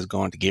Hankin as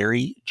Gaunt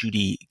Gary,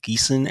 Judy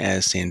Geeson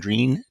as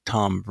Sandrine,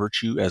 Tom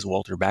Virtue as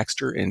Walter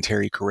Baxter, and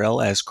Terry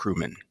Carell as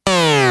crewman.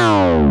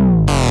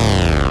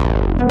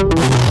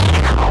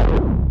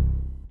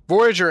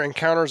 Voyager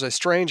encounters a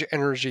strange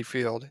energy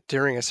field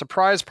during a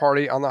surprise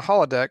party on the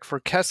holodeck for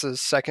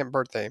Kessa's second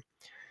birthday.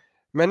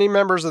 Many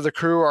members of the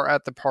crew are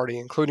at the party,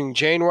 including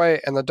Janeway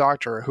and the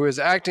Doctor, who is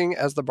acting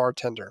as the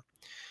bartender.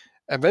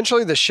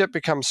 Eventually, the ship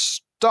becomes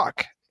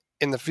stuck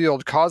in the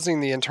field, causing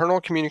the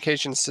internal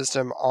communication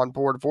system on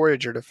board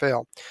Voyager to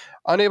fail.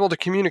 Unable to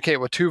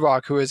communicate with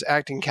Tuvok, who is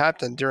acting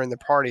captain during the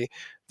party,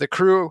 the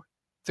crew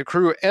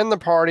end the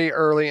party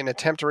early and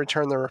attempt to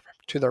return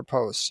to their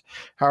posts.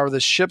 However,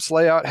 the ship's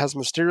layout has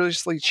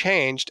mysteriously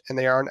changed, and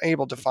they are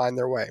unable to find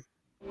their way.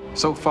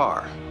 So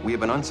far, we have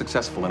been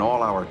unsuccessful in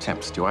all our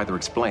attempts to either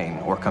explain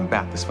or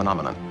combat this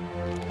phenomenon.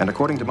 And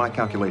according to my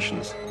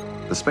calculations,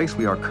 the space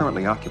we are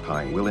currently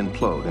occupying will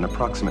implode in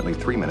approximately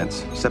 3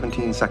 minutes,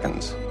 17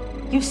 seconds.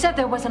 You said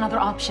there was another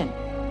option.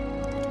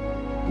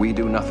 We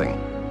do nothing.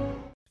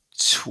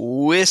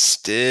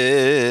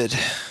 Twisted.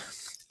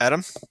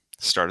 Adam,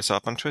 start us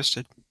off on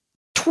Twisted.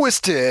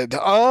 Twisted.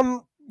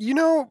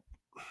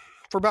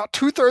 For about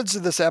 2/3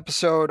 of this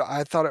episode,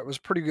 I thought it was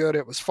pretty good.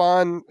 It was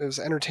fun. It was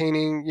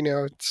entertaining.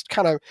 It's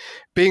kind of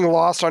being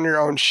lost on your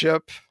own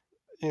ship.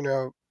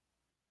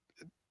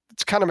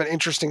 It's kind of an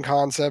interesting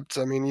concept.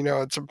 I mean,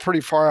 it's a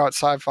pretty far out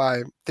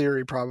sci-fi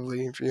theory,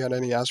 probably, if you had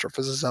any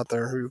astrophysicists out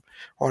there who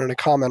wanted to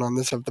comment on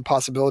this, of the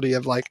possibility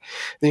of like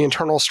the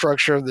internal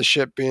structure of the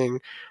ship being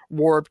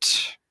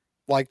warped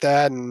like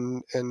that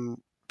and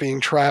being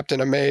trapped in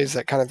a maze,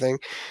 that kind of thing.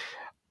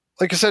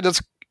 Like I said,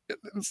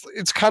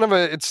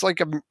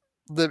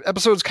 the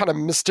episode's kind of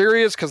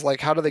mysterious because,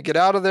 like, how do they get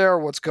out of there?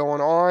 What's going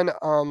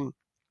on?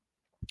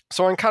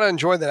 So I kind of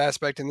enjoyed that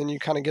aspect, and then you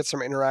kind of get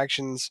some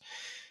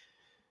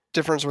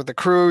difference with the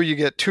crew. You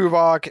get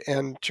Tuvok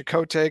and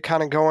Chakotay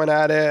kind of going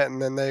at it, and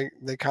then they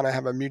kind of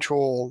have a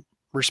mutual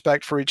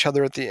respect for each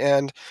other at the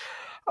end.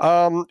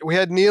 We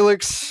had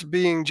Neelix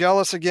being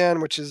jealous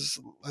again, which is,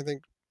 I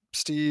think,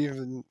 Steve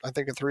and I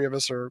think the three of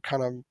us are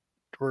kind of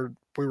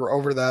we were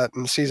over that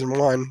in season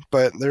 1,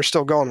 but they're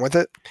still going with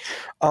it.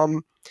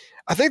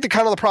 I think the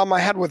problem I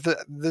had with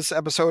this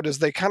episode is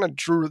they kind of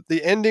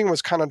the ending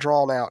was kind of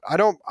drawn out. I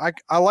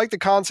like the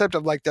concept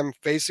of like them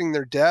facing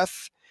their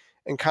death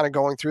and kind of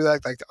going through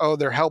that, like, oh,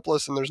 they're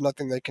helpless and there's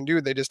nothing they can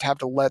do. They just have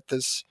to let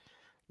this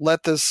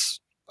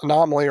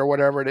anomaly or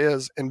whatever it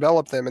is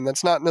envelop them, and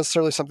that's not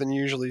necessarily something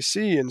you usually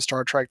see in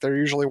Star Trek. They're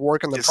usually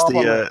working the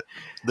problem.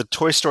 The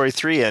Toy Story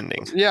 3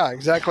 ending. Yeah,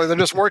 exactly. They're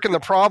just working the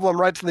problem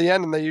right to the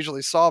end, and they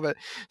usually solve it.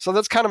 So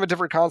that's kind of a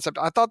different concept.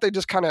 I thought it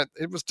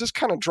was just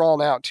kind of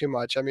drawn out too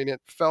much. I mean, it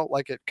felt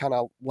like it kind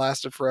of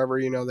lasted forever.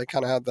 They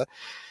kind of had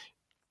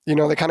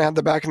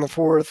the back and the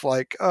forth,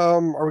 like, are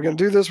we going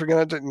to do this? We're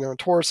going to,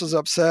 Taurus is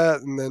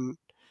upset, and then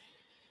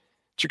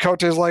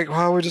Chakotay's like,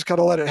 well, we just got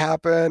to let it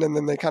happen. And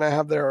then they kind of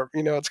have their,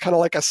 it's kind of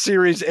like a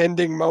series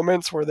ending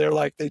moments where they're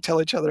like, they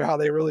tell each other how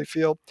they really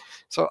feel.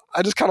 So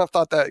I just kind of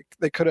thought that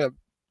they could have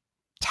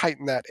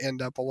tightened that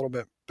end up a little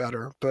bit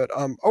better. But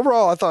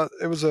overall, I thought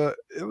it was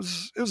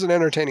an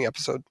entertaining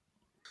episode.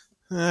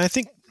 I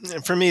think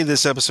for me,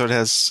 this episode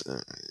has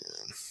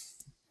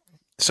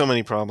so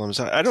many problems.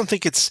 I don't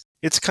think it's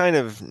kind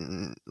of,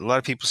 a lot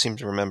of people seem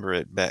to remember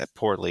it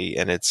poorly,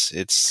 and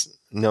it's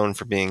known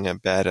for being a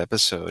bad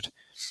episode.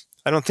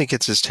 I don't think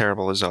it's as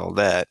terrible as all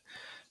that,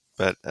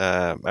 but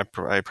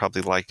I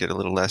probably liked it a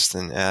little less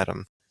than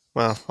Adam.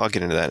 Well, I'll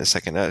get into that in a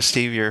second.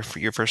 Steve, your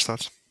first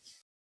thoughts?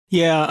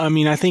 Yeah, I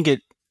mean, I think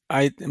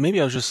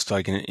maybe I was just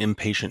like in an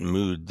impatient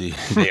mood the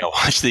day I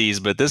watched these,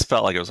 but this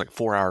felt like it was like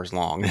 4 hours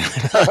long.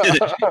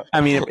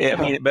 I mean,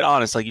 but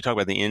honest, like you talk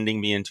about the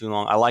ending being too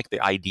long. I like the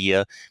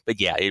idea,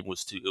 but yeah, it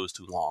was too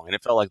long, and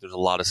it felt like there's a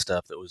lot of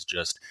stuff that was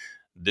just,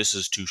 this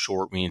is too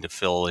short. We need to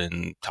fill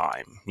in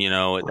time,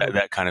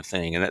 that kind of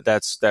thing. And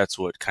that's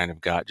what kind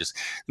of just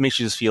makes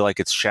you just feel like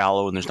it's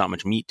shallow and there's not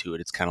much meat to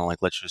it. It's kind of like,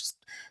 let's just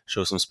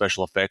show some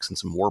special effects and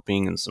some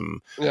warping and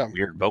some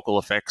weird vocal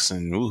effects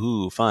and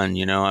woohoo fun,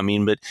 I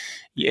mean, but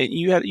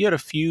you had a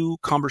few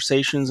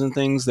conversations and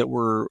things that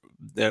were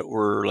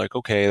like,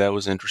 okay, that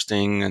was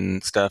interesting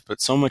and stuff,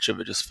 but so much of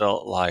it just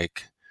felt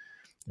like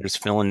there's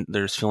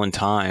filling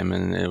time,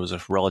 and it was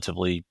a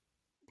relatively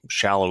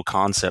shallow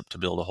concept to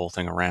build a whole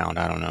thing around.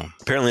 I don't know.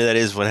 Apparently that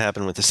is what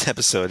happened with this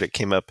episode. It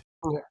came up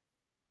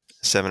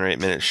 7 or 8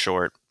 minutes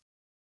short.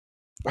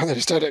 Oh, they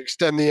just had to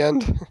extend the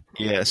end.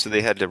 Yeah, so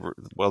they had to,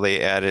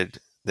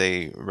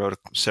 they wrote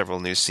several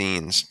new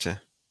scenes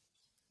to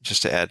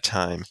add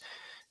time,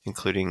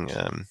 including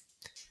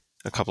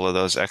a couple of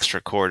those extra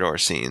corridor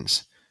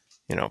scenes,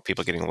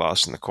 people getting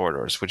lost in the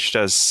corridors, which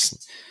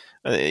does,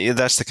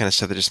 that's the kind of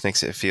stuff that just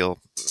makes it feel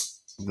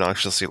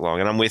obnoxiously long.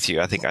 And I'm with you.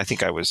 I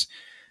think I was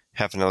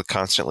having to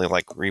constantly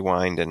like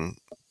rewind and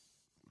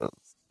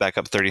back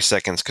up 30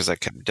 seconds because I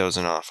kept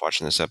dozing off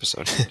watching this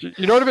episode.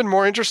 You know what would have been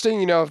more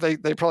interesting? If they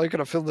probably could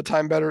have filled the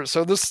time better.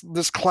 So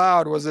this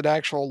cloud was an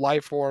actual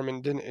life form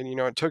and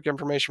it took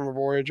information from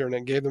Voyager and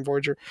it gave them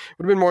Voyager. It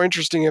would have been more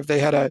interesting if they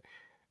had a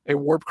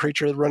warp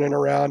creature running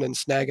around and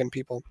snagging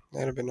people.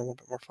 That'd have been a little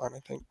bit more fun, I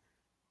think.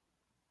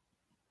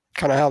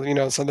 Kind of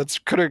how, so that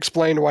could have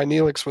explained why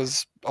Neelix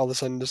was all of a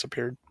sudden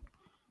disappeared.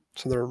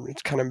 So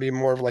it's kind of be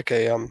more of like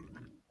a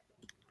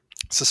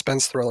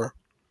suspense thriller.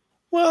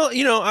 Well,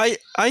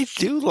 I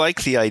do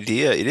like the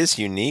idea. It is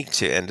unique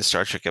to end a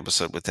Star Trek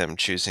episode with them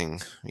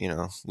choosing,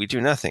 we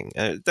do nothing.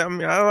 I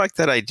like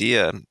that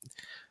idea.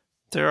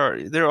 There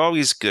are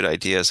always good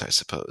ideas, I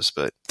suppose.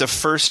 But the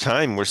first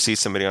time we see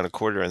somebody on a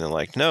corridor and they're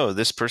like, no,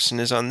 this person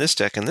is on this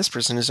deck and this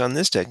person is on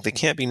this deck. They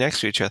can't be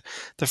next to each other.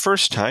 The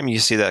first time you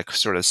see that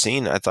sort of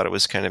scene, I thought it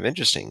was kind of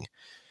interesting.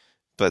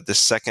 But the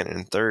second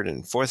and third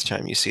and fourth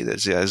time you see the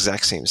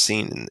exact same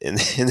scene in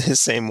the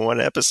same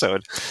one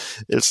episode,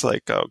 it's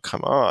like, oh,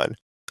 come on.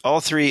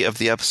 All 3 of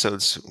the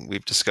episodes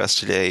we've discussed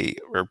today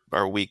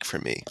are weak for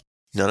me.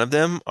 None of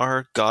them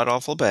are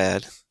god-awful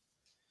bad.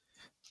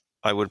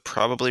 I would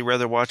probably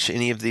rather watch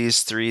any of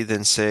these 3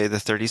 than, say, the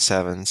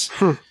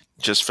 37s,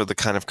 just for the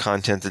kind of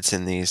content that's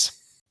in these.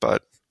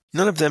 But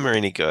none of them are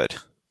any good.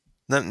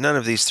 None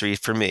of these 3,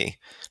 for me,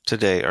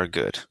 today are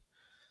good.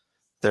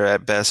 They're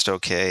at best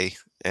okay,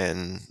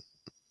 and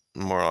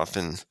more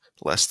often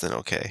less than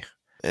okay.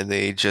 And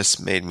they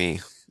just made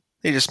me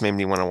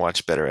want to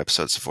watch better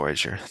episodes of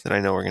Voyager that I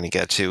know we're going to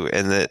get to,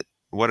 and that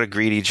what a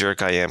greedy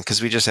jerk I am,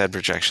 because we just had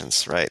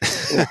projections, right?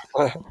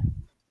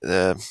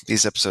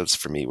 These episodes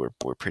for me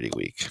were pretty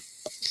weak.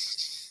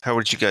 How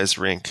would you guys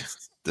rank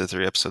the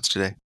 3 episodes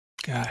today?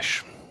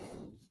 Gosh,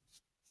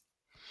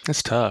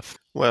 that's tough.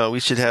 Well, we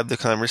should have the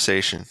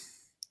conversation.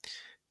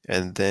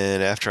 And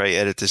then after I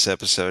edit this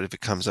episode, if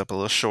it comes up a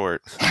little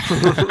short,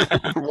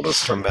 we'll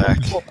just come back.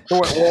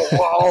 We'll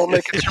all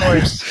make a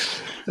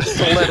choice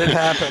to let it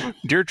happen.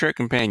 Dear Trek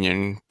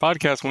Companion,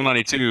 podcast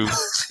 192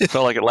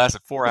 felt like it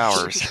lasted 4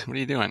 hours. What are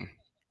you doing?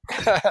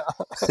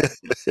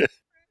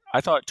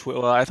 I thought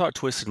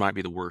Twisted might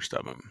be the worst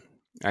of them.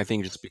 I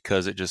think just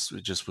because it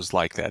just was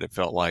like that. It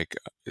felt like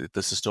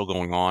this is still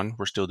going on.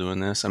 We're still doing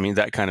this. I mean,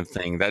 that kind of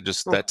thing. That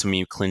to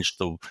me clinched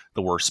the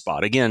worst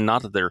spot. Again,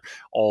 not that they're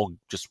all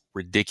just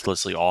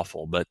ridiculously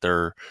awful, but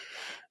they're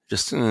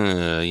just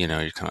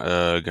you're kind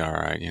of all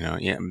right.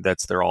 Yeah,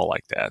 they're all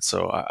like that.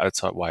 So that's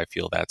why I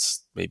feel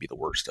that's maybe the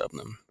worst of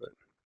them.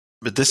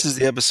 But this is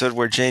the episode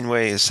where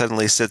Janeway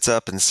suddenly sits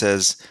up and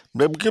says,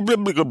 blah, blah, blah,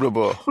 blah, blah,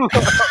 blah.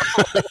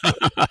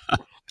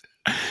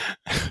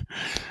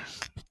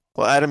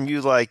 Well, Adam, you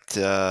liked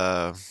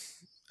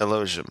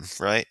Elogium,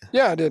 right?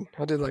 Yeah, I did.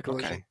 I did like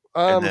Elysium. Okay.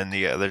 And then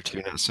the other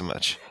two, not so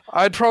much.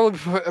 I'd probably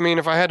put, I mean,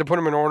 if I had to put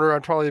them in order,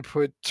 I'd probably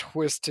put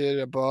Twisted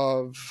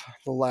above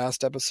the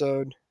last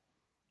episode.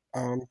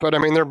 But I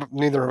mean,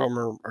 neither of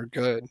them are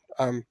good.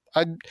 I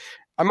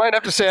might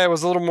have to say I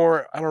was a little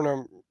more, I don't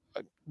know,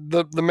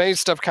 the maze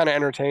stuff kind of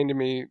entertained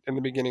me in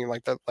the beginning,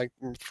 like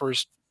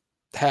first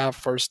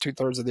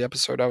 2/3 of the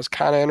episode. I was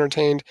kind of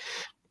entertained.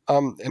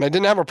 And I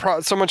didn't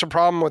have so much a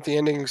problem with the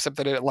ending, except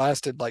that it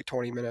lasted like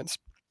 20 minutes.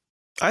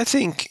 I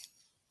think,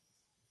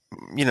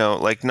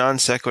 like Non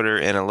Sequitur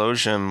and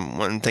Elogium,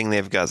 one thing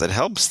they've got that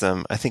helps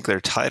them, I think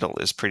their title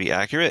is pretty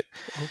accurate.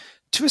 Mm-hmm.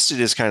 Twisted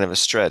is kind of a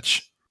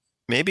stretch.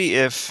 Maybe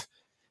if,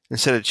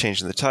 instead of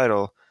changing the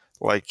title,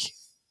 like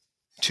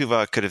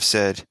Tuvok could have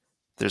said,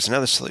 there's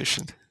another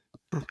solution.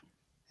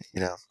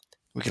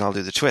 We can all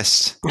do the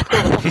twist.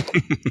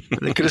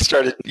 They could have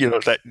started,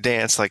 that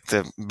dance like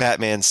the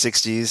Batman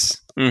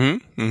 60s.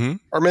 Mm-hmm. Mm-hmm.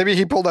 Or maybe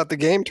he pulled out the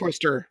game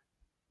twister.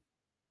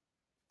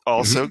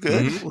 Also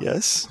good. Mm-hmm.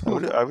 Yes.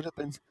 I would have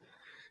been.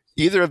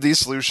 Either of these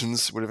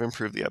solutions would have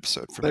improved the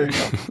episode for me. There you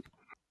go.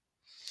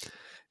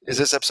 Is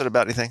this episode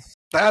about anything?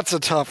 That's a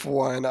tough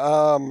one.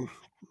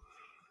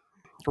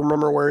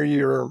 Remember where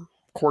your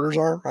quarters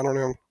are? I don't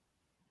know.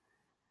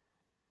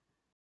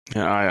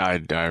 Yeah,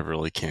 I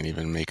really can't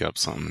even make up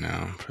something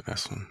now for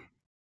this one.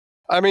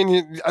 I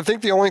mean, I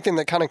think the only thing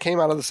that kind of came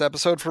out of this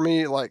episode for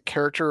me, like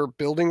character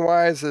building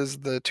wise, is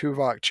the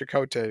Tuvok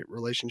Chakotay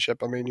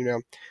relationship. I mean,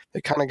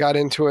 they kind of got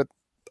into it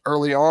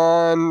early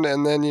on,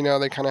 and then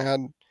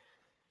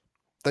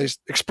they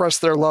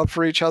expressed their love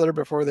for each other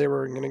before they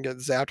were going to get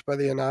zapped by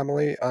the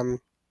anomaly. But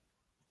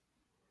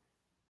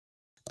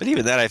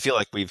even that, I feel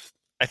like we've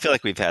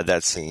had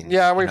that scene.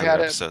 Yeah, we've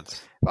had episodes.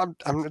 it. Come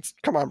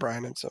on,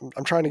 Brian.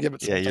 I'm trying to give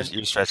it. Yeah,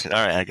 you're stretching.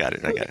 All right, I got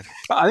it.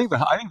 I think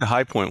the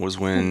high point was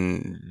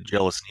when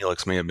Jealous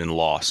Neelix may have been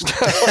lost.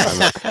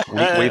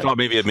 we thought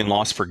maybe it had been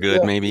lost for good.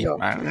 Yeah, maybe yeah.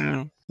 I don't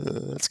know.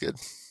 That's good.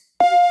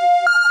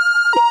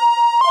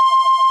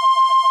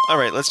 All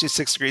right, let's do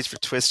 6 degrees for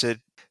Twisted.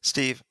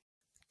 Steve,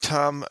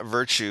 Tom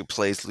Virtue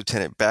plays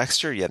Lieutenant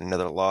Baxter, yet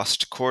another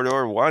Lost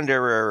Corridor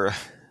wanderer.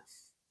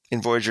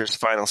 In Voyager's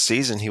final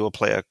season, he will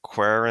play a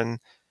Quarren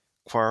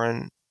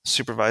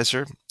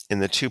supervisor in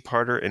the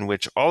 2-parter in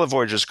which all of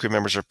Voyager's crew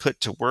members are put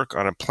to work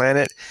on a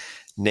planet.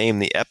 Name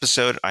the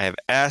episode. I have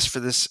asked for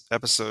this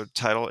episode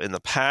title in the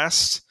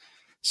past,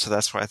 so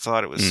that's why I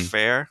thought it was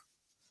fair.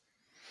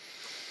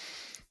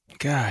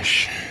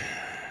 Gosh.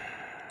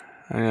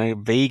 I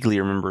vaguely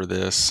remember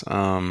this.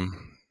 And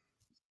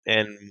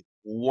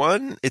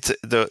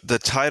the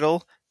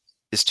title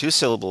is 2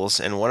 syllables,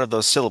 and one of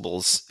those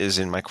syllables is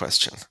in my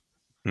question.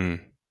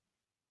 In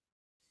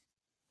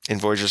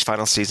Voyager's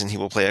final season, he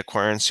will play a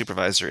Quarren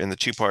supervisor in the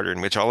 2-parter in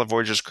which all of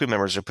Voyager's crew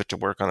members are put to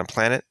work on a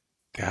planet.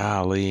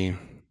 Golly.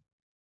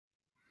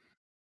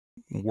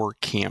 Work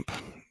camp.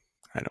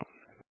 I don't.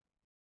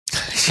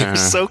 You're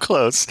so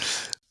close.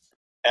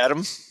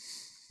 Adam?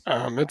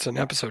 It's an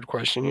episode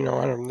question.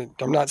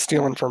 I'm not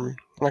stealing from. I'm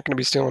not going to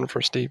be stealing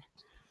for Steve.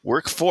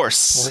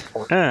 Workforce.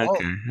 Okay.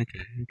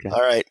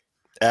 All right.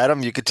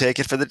 Adam, you could take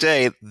it for the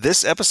day.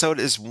 This episode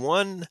is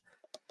one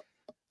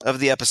of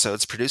the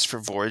episodes produced for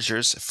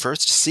Voyager's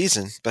first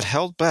season, but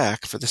held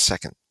back for the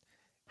second.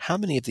 How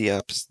many of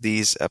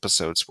these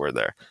episodes were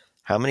there?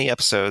 How many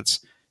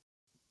episodes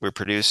were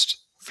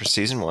produced for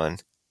season 1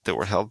 that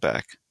were held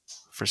back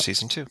for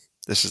season 2?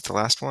 This is the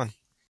last one.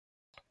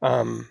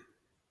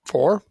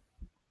 4?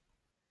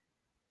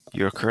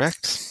 You're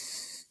correct.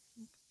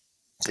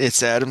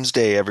 It's Adam's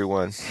Day,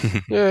 everyone.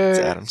 Yay. It's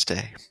Adam's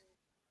Day.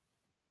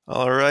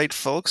 All right,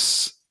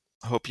 folks.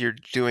 Hope you're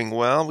doing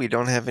well. We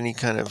don't have any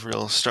kind of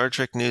real Star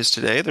Trek news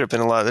today. There's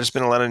been a lot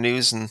of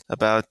news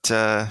about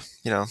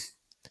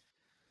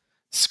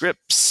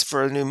scripts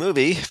for a new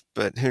movie,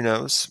 but who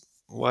knows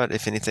what,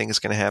 if anything, is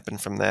going to happen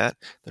from that.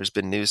 There's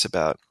been news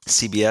about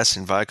CBS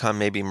and Viacom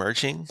maybe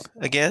merging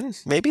again,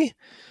 maybe,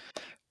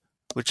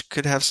 which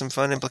could have some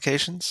fun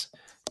implications.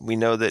 We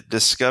know that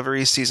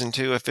Discovery Season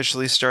 2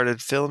 officially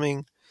started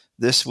filming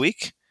this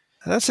week.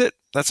 That's it.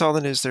 That's all the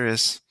news there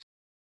is.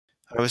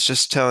 I was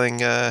just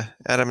telling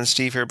Adam and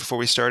Steve here before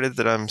we started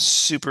that I'm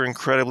super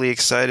incredibly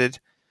excited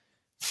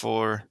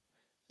for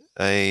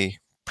a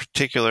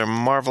particular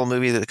Marvel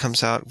movie that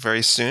comes out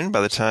very soon.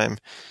 By the time,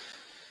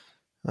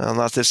 well,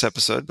 not this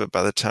episode, but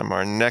by the time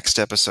our next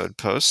episode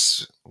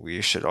posts,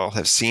 we should all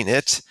have seen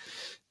it,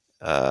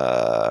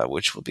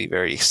 which will be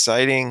very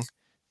exciting.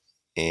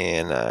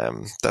 And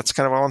that's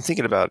kind of all I'm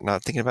thinking about.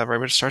 Not thinking about very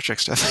much Star Trek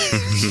stuff.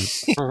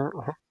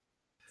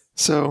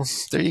 So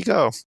there you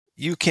go.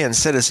 You can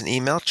send us an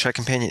email,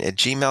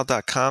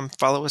 trekcompanion@gmail.com.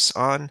 Follow us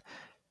on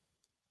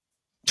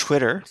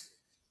Twitter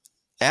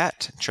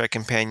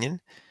 @TrekCompanion.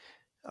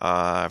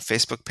 Our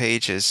Facebook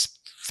page is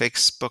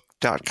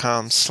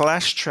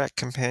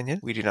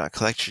facebook.com/TrekCompanion. We do not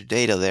collect your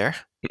data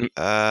there,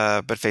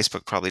 but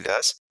Facebook probably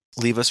does.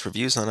 Leave us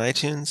reviews on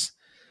iTunes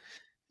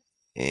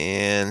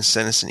and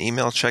send us an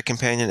email,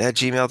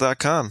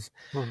 trekcompanion@gmail.com.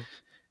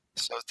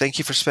 So thank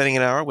you for spending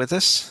an hour with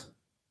us.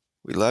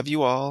 We love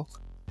you all.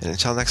 And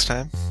until next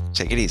time,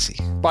 take it easy.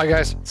 Bye,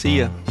 guys. See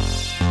ya.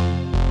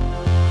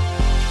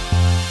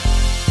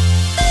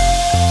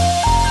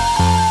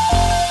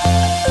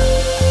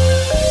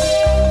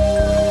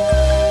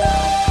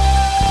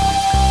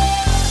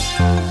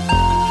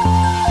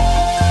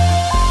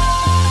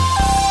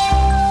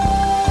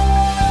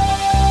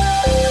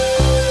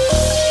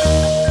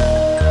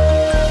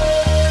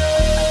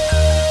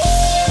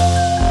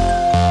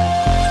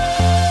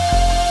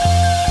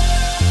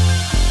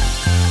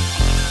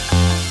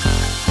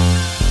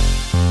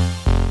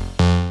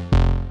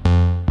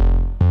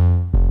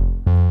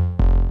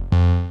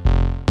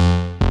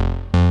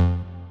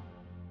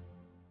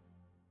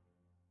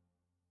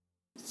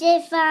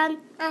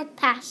 Stefan, I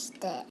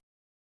passed it.